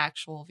of like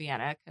actual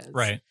Vienna.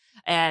 Right.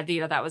 And,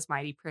 that was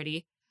mighty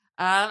pretty.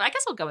 I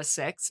guess I'll go with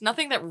 6.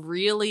 Nothing that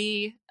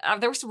really,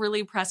 there were some really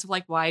impressive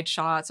like wide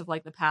shots of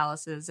like the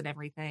palaces and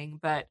everything.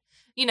 But,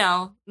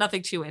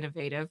 nothing too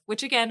innovative,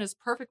 which again is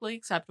perfectly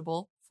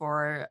acceptable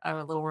for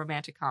a little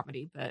romantic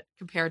comedy. But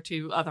compared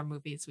to other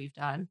movies we've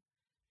done.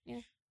 Yeah.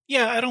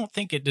 Yeah, I don't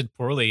think it did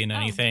poorly in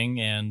anything.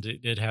 And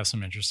it did have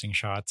some interesting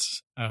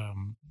shots.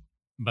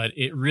 But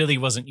it really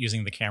wasn't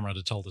using the camera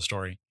to tell the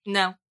story.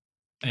 No.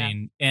 I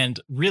mean,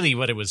 and really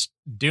what it was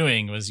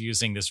doing was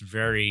using this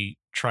very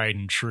tried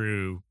and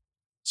true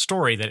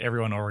story that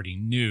everyone already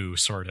knew,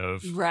 sort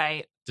of.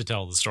 Right. To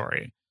tell the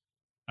story.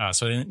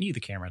 So they didn't need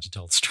the camera to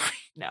tell the story.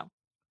 No.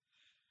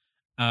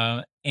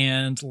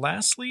 And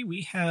lastly,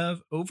 we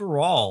have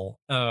overall,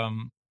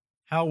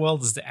 how well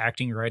does the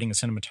acting, writing, and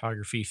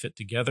cinematography fit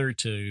together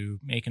to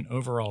make an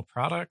overall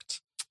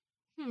product?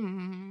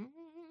 I'm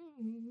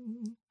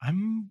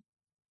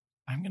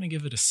going to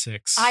give it a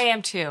 6. I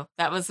am too.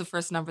 That was the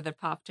first number that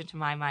popped into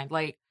my mind.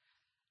 Like,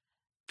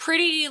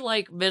 pretty,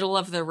 like, middle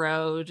of the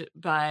road,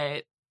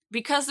 but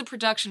because the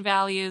production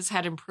values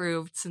had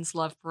improved since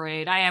Love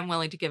Parade, I am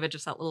willing to give it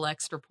just that little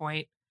extra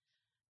point.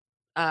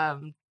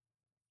 Just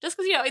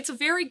because, it's a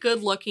very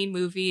good-looking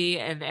movie,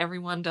 and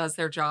everyone does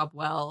their job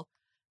well,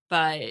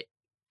 but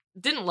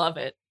didn't love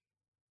it.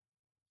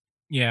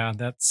 Yeah,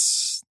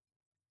 that's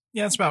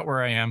about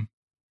where I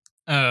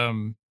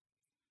am.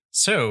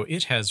 So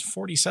it has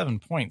 47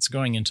 points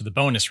going into the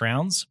bonus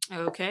rounds.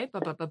 Okay,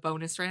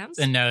 bonus rounds.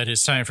 And now it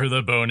is time for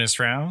the bonus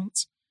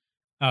rounds.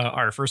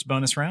 Our first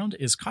bonus round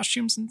is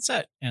costumes and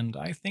set, and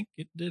I think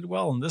it did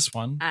well in this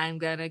one. I'm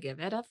gonna give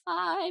it a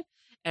 5.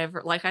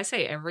 Like I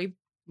say, every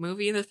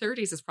movie in the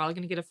 30s is probably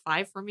gonna get a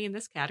 5 for me in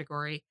this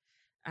category.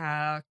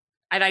 And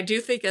I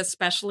do think,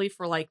 especially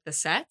for like the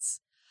sets,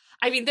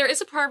 I mean, there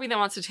is a part of me that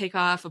wants to take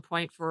off a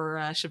point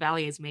for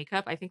Chevalier's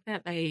makeup. I think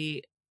that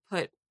they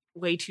put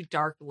way too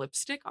dark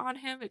lipstick on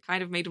him. It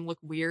kind of made him look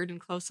weird in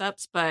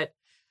close-ups, but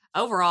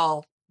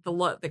overall,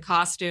 the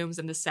costumes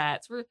and the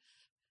sets were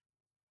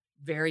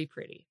very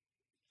pretty.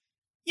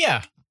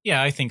 Yeah,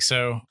 I think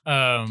so.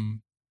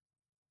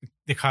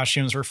 The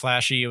costumes were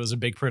flashy. It was a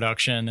big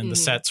production, and the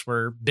sets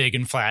were big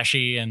and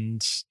flashy,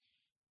 and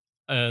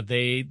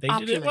they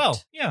did it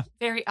well. Yeah,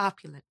 very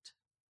opulent.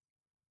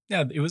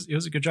 Yeah, it was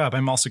a good job.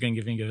 I'm also going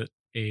to give it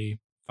a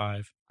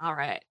 5. All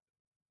right.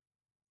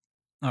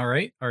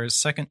 Our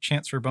second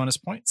chance for bonus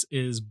points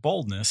is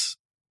boldness,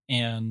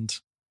 and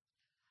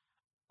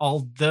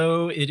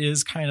although it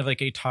is kind of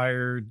like a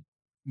tired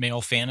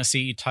male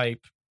fantasy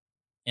type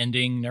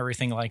ending and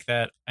everything like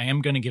that, I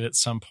am going to give it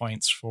some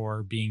points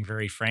for being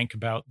very frank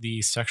about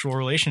the sexual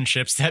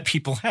relationships that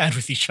people had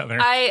with each other.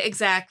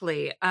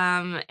 Exactly.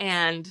 And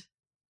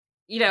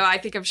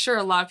I'm sure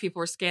a lot of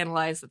people were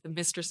scandalized that the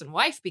mistress and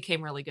wife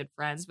became really good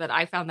friends, but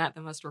I found that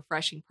the most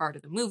refreshing part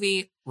of the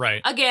movie.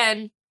 Right.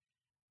 Again,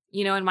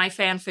 in my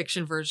fan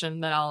fiction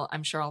version that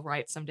I'm sure I'll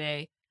write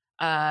someday,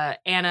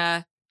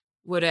 Anna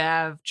would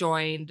have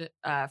joined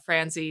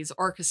Franzie's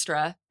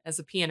orchestra as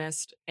a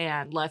pianist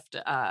and left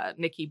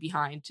Nikki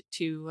behind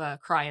to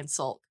cry and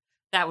sulk.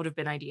 That would have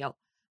been ideal,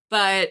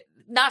 but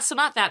not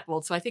that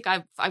bold. So I think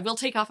I will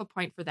take off a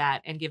point for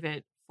that and give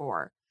it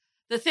 4.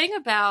 The thing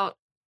about,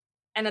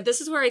 and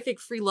this is where I think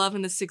Free Love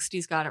in the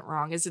 60s got it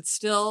wrong, is it's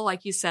still,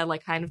 like you said,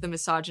 like kind of the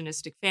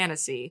misogynistic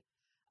fantasy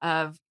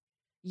of,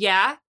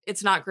 yeah,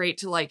 it's not great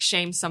to like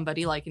shame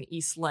somebody like an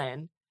East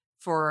Lynne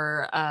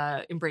for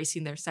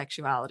embracing their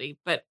sexuality,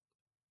 but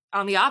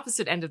on the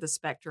opposite end of the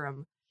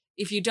spectrum,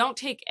 if you don't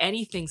take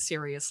anything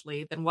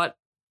seriously, then what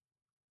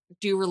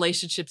do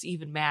relationships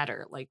even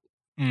matter? Like,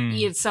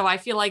 so I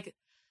feel like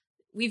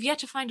we've yet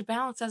to find a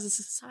balance as a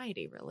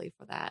society, really,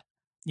 for that.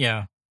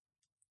 Yeah,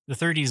 the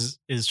 30s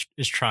is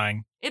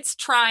trying. It's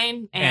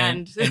trying,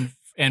 and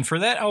for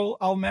that,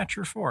 I'll match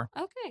your 4.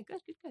 Okay,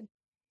 good.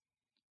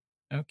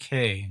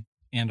 Okay,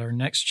 and our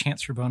next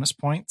chance for bonus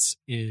points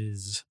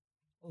is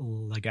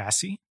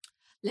Legacy.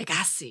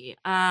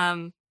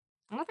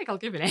 I don't think I'll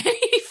give it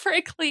any,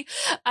 frankly.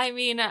 I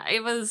mean,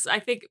 I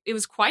think it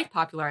was quite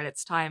popular at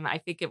its time. I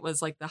think it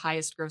was like the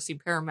highest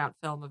grossing Paramount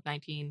film of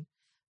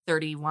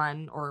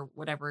 1931 or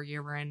whatever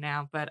year we're in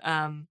now. But,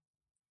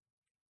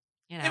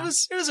 it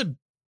was a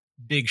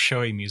big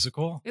showy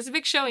musical. It was a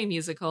big showy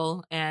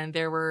musical, and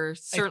there were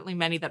certainly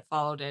many that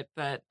followed it,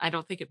 but I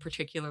don't think it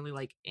particularly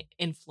like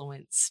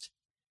influenced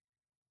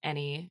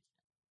any,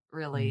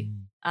 really.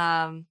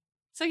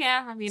 So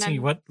yeah, I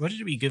mean, what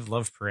did we give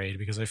Love Parade?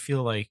 Because I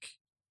feel like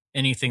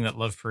anything that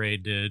Love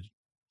Parade did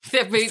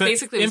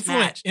basically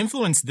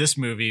influenced this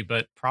movie,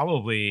 but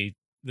probably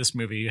this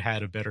movie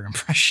had a better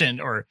impression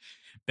or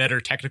better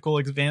technical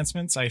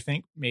advancements, I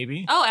think,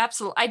 maybe. Oh,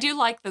 absolutely. I do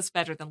like this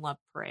better than Love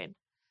Parade.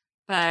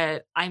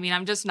 But, I mean,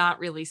 I'm just not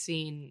really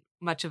seeing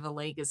much of a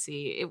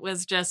legacy. It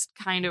was just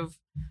kind of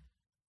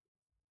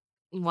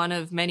one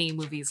of many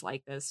movies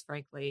like this,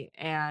 frankly.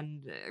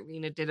 And, I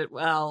mean, it did it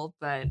well,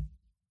 but,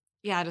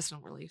 yeah, I just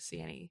don't really see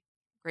any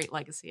great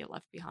legacy it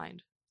left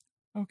behind.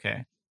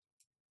 Okay.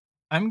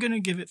 I'm going to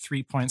give it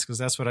 3 points because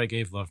that's what I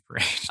gave Love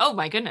Parade. Oh,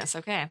 my goodness.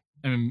 Okay.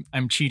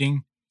 I'm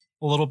cheating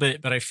a little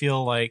bit, but I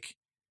feel like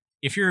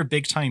if you're a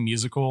big time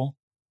musical,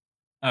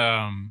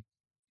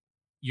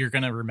 you're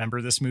going to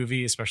remember this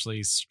movie,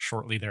 especially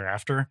shortly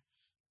thereafter,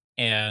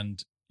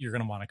 and you're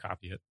going to want to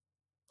copy it.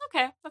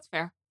 Okay, that's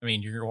fair. I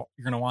mean, you're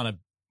going to want a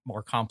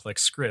more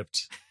complex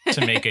script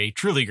to make a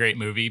truly great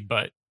movie,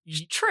 but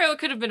true, it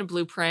could have been a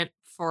blueprint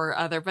for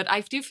other, but I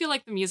do feel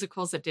like the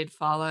musicals that did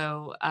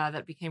follow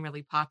that became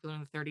really popular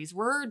in the 30s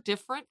were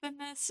different than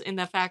this in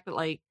the fact that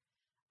like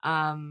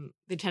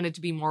they tended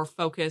to be more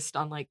focused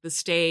on like the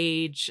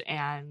stage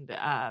and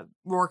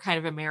more kind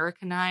of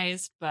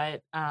Americanized,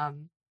 but I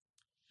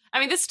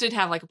mean this did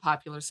have like a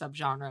popular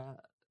subgenre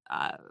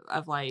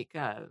of like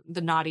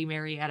the Naughty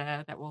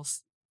Marietta that we'll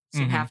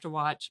soon have to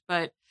watch,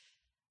 but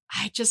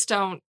I just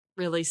don't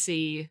really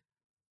see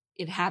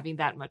it having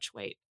that much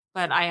weight.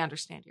 But I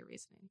understand your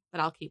reasoning.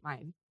 But I'll keep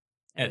mine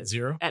at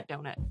 0? At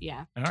Donut,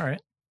 yeah. All right.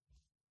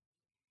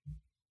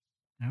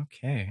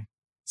 Okay.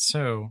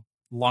 So,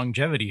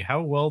 longevity.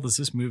 How well does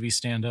this movie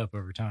stand up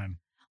over time?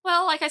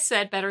 Well, like I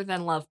said, better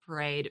than Love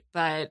Parade,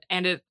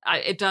 and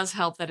it does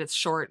help that it's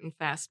short and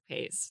fast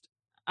paced.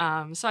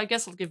 So I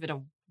guess I'll give it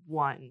a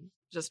 1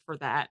 just for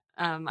that.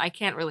 I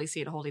can't really see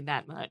it holding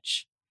that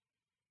much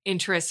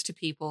interest to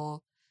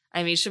people.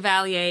 I mean,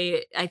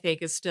 Chevalier, I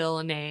think, is still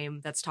a name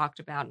that's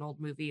talked about in old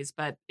movies,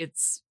 but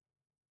it's,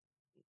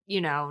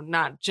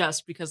 not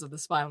just because of the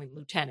Smiling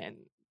Lieutenant.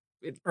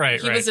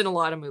 Right. He was in a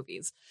lot of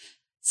movies.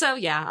 So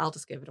yeah, I'll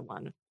just give it a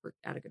 1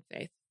 out of good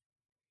faith.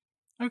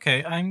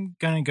 Okay, I'm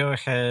gonna go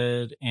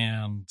ahead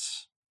and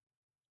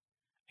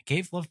I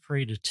gave Love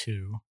Parade a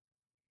 2.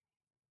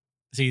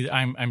 See,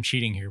 I'm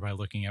cheating here by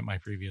looking at my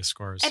previous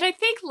scores. And I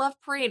think Love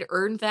Parade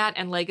earned that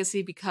and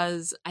Legacy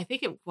because I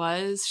think it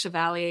was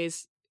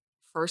Chevalier's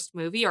first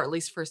movie, or at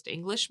least first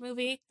English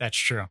movie. That's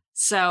true.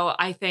 So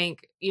I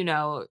think,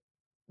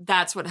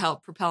 that's what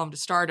helped propel him to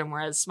stardom,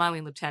 whereas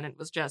Smiling Lieutenant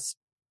was just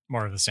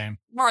More of the same.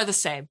 more of the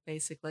same,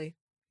 basically.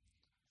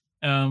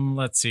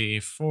 Let's see.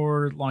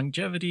 For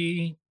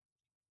longevity,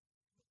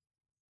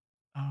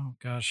 oh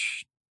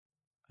gosh,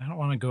 I don't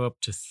want to go up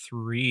to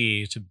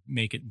 3 to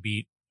make it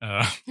beat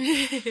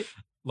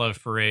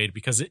Love Parade,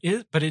 because it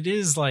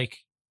is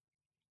like,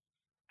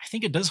 I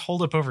think it does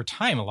hold up over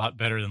time a lot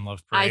better than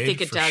Love Parade. I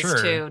think it does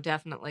sure. too,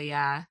 definitely,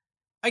 yeah.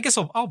 I guess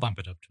I'll bump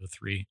it up to a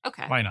 3.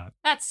 Okay. Why not?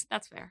 That's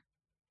fair.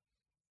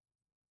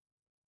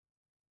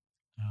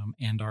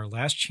 And our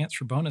last chance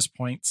for bonus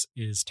points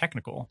is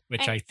technical,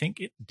 which I think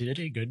it did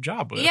a good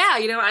job with. Yeah,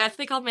 I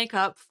think I'll make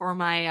up for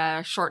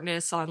my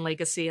shortness on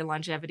Legacy and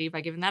Longevity by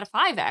giving that a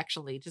 5,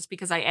 actually, just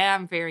because I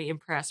am very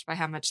impressed by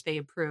how much they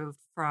improved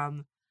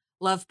from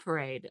Love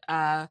Parade.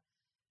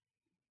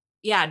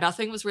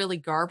 Nothing was really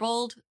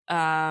garbled.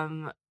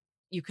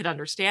 You could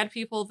understand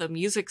people. The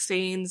music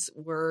scenes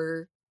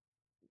were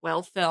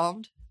well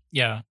filmed.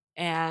 Yeah.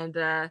 And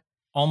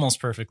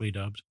almost perfectly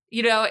dubbed.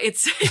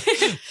 It's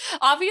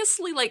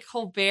obviously like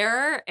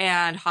Colbert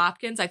and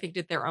Hopkins, I think,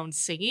 did their own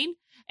singing.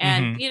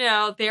 And,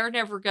 they're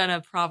never going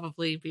to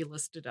probably be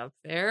listed up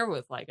there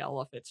with like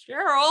Ella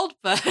Fitzgerald.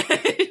 But,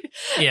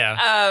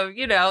 yeah,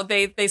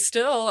 they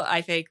still,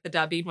 I think the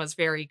dubbing was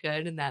very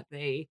good and that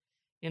they,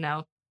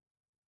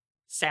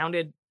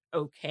 sounded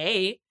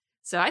okay.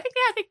 So I think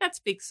that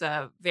speaks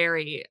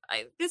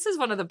this is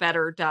one of the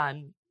better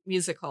done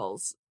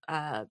musicals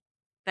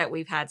that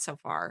we've had so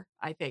far,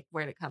 I think,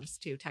 when it comes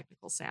to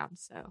technical sound.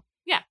 So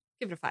yeah,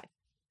 give it a 5.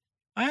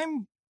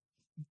 I'm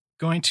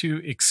going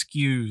to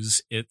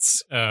excuse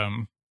its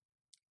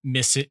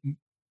mis-syncing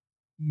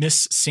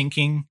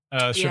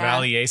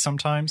Chevalier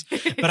sometimes.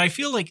 But I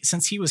feel like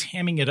since he was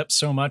hamming it up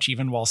so much,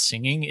 even while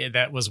singing,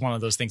 that was one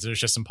of those things that was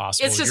just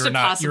impossible. It's just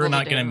impossible. You're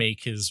not going to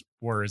make his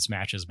words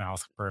match his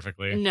mouth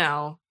perfectly.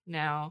 No.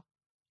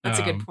 That's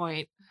a good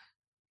point.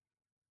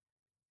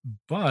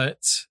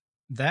 But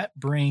that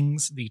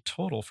brings the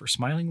total for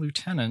Smiling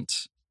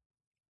Lieutenant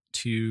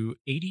to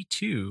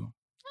 82.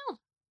 Oh,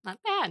 not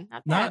bad.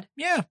 Not bad.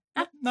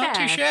 Not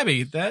too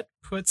shabby. That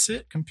puts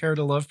it, compared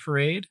to Love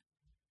Parade,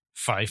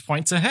 5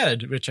 points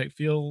ahead, which I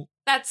feel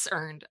that's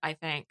earned, I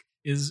think.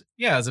 Is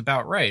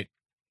about right.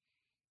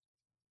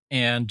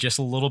 And just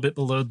a little bit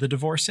below The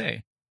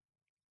Divorcee,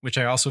 which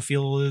I also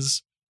feel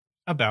is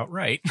about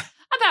right.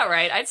 About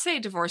right. I'd say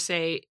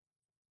Divorcee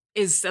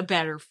is a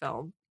better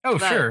film. Oh,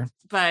 sure.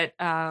 But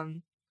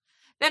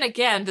then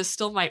again, this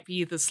still might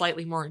be the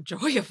slightly more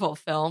enjoyable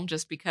film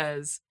just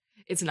because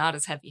it's not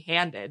as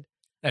heavy-handed.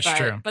 That's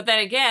true. But then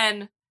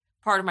again,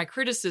 part of my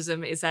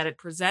criticism is that it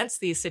presents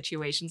these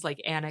situations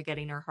like Anna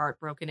getting her heart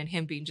broken and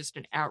him being just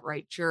an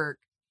outright jerk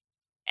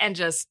and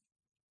just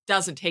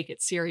doesn't take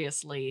it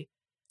seriously.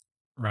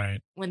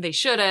 Right. When they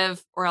should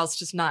have, or else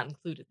just not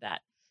included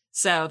that.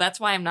 So that's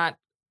why I'm not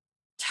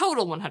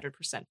total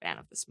 100% fan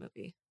of this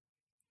movie.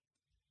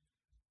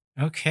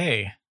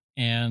 Okay.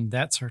 And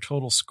that's our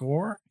total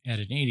score at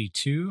an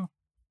 82.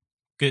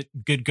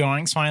 Good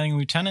going, Smiling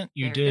Lieutenant.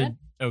 You did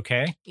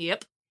okay.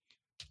 Yep.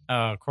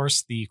 Of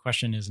course, the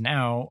question is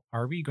now,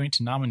 are we going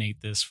to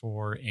nominate this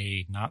for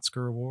a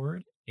Notsker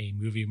Award, a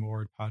Movie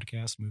Award,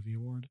 Podcast Movie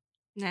Award?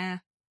 Nah.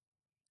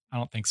 I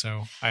don't think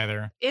so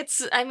either.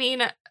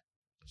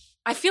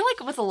 I feel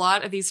like with a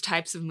lot of these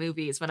types of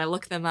movies, when I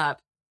look them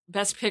up,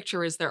 Best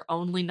Picture is their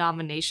only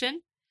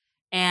nomination.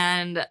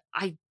 And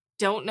I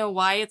don't know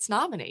why it's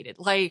nominated.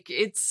 Like,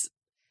 it's,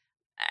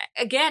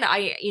 again,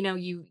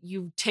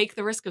 you take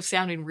the risk of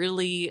sounding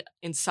really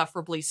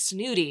insufferably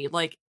snooty.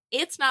 Like,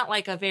 it's not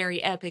like a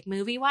very epic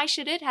movie. Why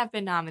should it have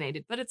been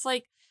nominated? But it's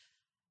like,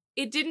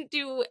 it didn't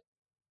do,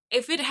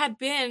 if it had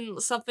been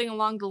something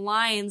along the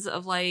lines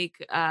of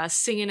like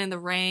Singing in the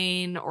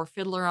Rain or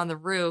Fiddler on the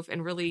Roof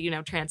and really,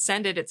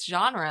 transcended its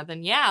genre,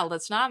 then yeah,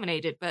 let's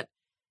nominate it. But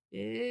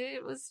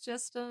it was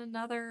just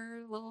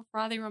another little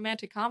frothy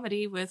romantic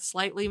comedy with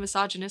slightly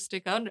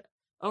misogynistic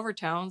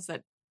overtones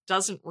that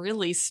doesn't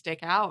really stick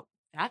out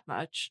that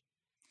much.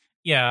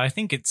 Yeah, I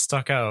think it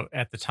stuck out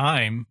at the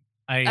time.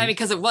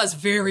 Because it was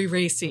very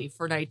racy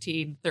for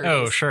 1930s.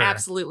 Oh, sure.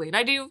 Absolutely. And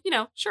I do,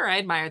 sure, I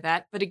admire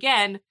that. But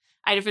again,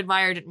 I'd have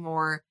admired it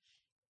more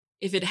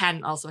if it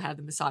hadn't also had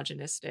the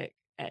misogynistic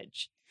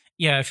edge.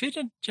 Yeah, if it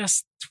had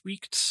just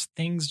tweaked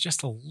things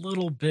just a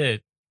little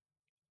bit,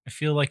 I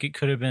feel like it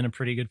could have been a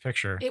pretty good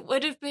picture. It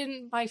would have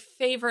been my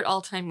favorite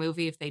all-time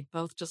movie if they'd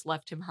both just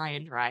left him high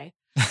and dry.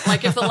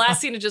 Like if the last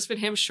scene had just been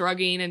him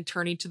shrugging and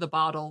turning to the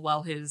bottle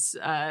while his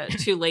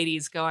two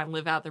ladies go and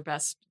live out their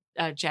best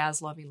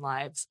jazz-loving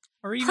lives.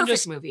 Or even Perfect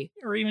just movie.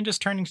 Or even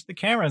just turning to the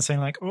camera and saying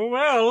like, "Oh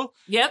well."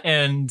 Yep.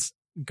 And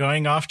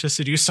going off to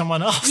seduce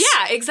someone else.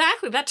 Yeah,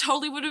 exactly. That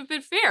totally would have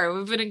been fair.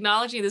 We've been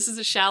acknowledging this is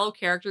a shallow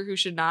character who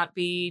should not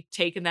be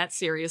taken that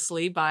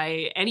seriously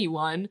by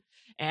anyone,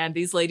 and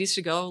these ladies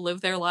should go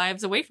live their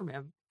lives away from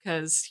him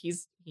because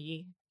he's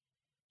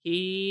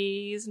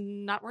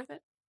not worth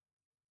it.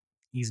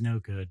 He's no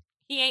good.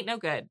 He ain't no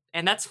good,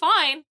 and that's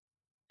fine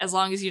as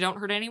long as you don't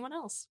hurt anyone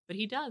else. But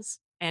he does,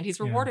 and he's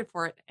rewarded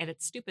for it, and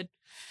it's stupid.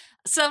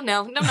 So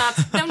no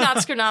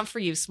not for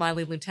you,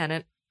 Smiley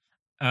Lieutenant.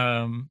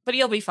 But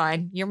you'll be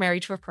fine. You're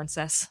married to a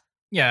princess.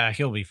 Yeah,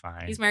 he'll be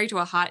fine. He's married to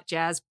a hot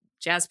jazz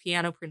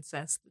piano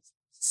princess.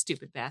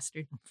 Stupid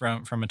bastard.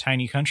 From a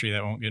tiny country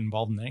that won't get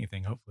involved in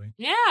anything, hopefully.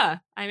 Yeah.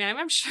 I mean,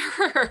 I'm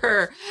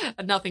sure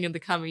nothing in the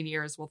coming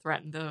years will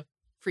threaten the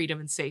freedom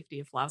and safety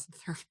of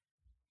Flausenthurm.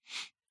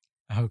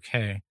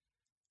 Okay.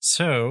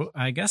 So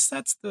I guess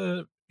that's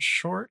the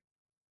short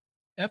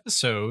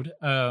episode.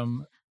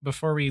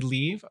 Before we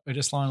leave, I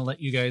just want to let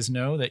you guys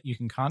know that you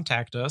can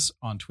contact us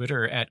on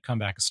Twitter at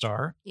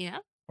comebackastar. Yeah.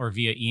 Or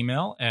via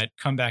email at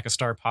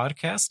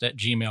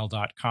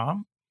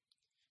comebackastarpodcast@gmail.com.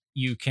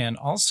 You can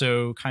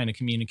also kind of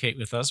communicate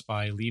with us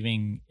by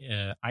leaving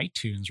an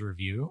iTunes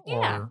review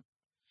or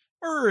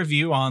a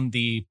review on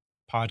the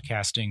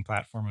podcasting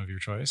platform of your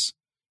choice.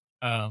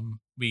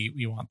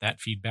 We want that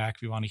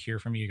feedback. We want to hear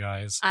from you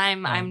guys. I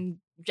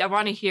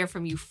want to hear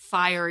from you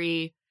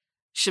fiery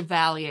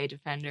Chevalier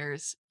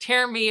defenders.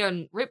 Tear me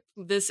and rip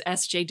this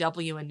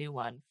SJW a new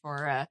one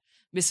for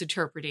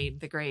misinterpreting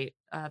the great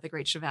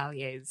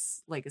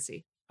Chevalier's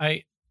legacy.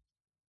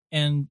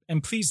 And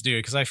please do,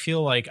 because I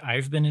feel like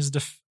I've been his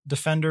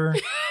defender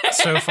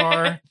so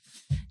far,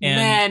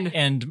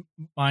 and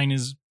my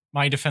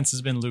defense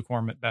has been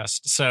lukewarm at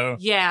best. So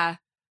yeah,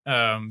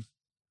 don't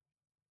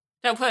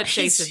put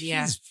Chase in.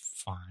 Yeah, he's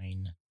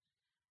fine.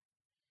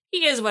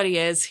 He is what he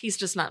is. He's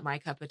just not my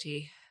cup of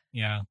tea.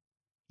 Yeah,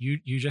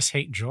 you just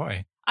hate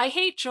joy. I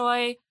hate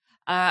joy.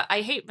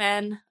 I hate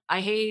men.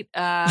 I hate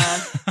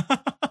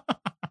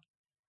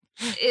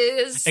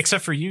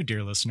except for you,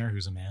 dear listener,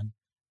 who's a man.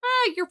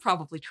 You're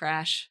probably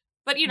trash,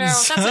 but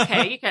that's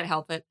okay. You can't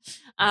help it.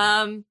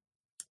 So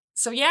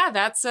yeah,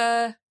 that's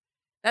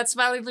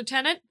Smiley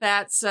Lieutenant.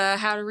 That's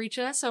how to reach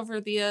us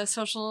over the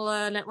social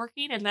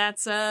networking, and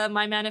that's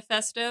my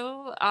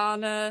manifesto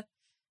on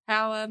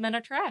how men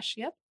are trash.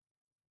 Yep.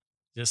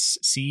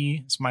 Just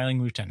see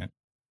Smiling Lieutenant.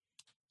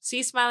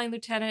 See Smiling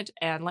Lieutenant,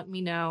 and let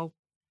me know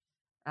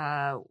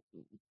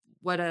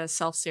what a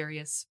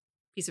self-serious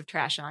piece of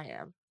trash I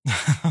am.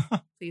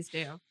 Please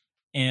do.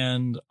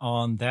 And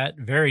on that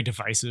very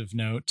divisive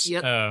note,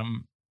 yep.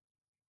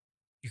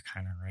 You're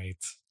kind of right.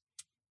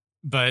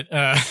 But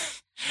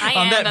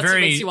on that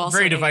very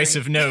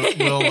divisive note,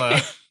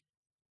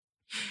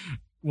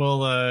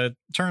 we'll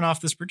turn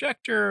off this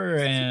projector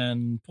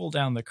and pull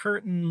down the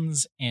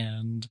curtains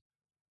and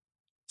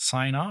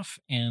sign off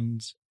and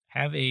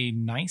have a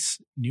nice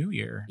new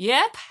year.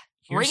 Yep.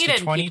 Here's Bring it in,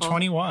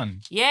 2021.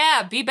 People.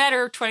 Yeah, be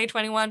better,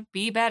 2021.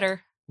 Be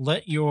better.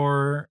 Let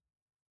your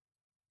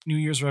New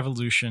Year's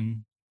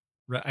revolution.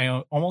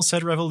 I almost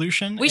said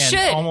revolution. We should.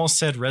 Almost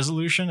said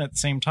resolution at the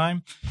same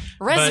time.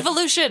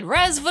 Resolution.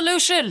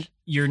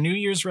 Your New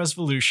Year's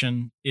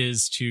resolution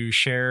is to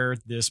share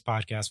this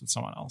podcast with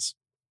someone else.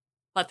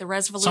 Let the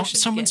resolution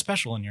someone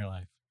special in your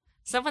life.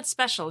 Someone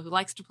special who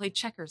likes to play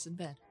checkers in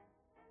bed.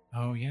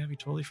 Oh, yeah, we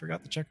totally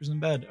forgot the checkers in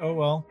bed. Oh,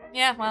 well.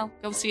 Yeah, well,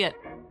 go see it.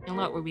 You'll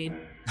know what we mean.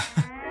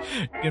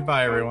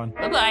 Goodbye, everyone.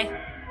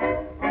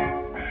 Bye-bye.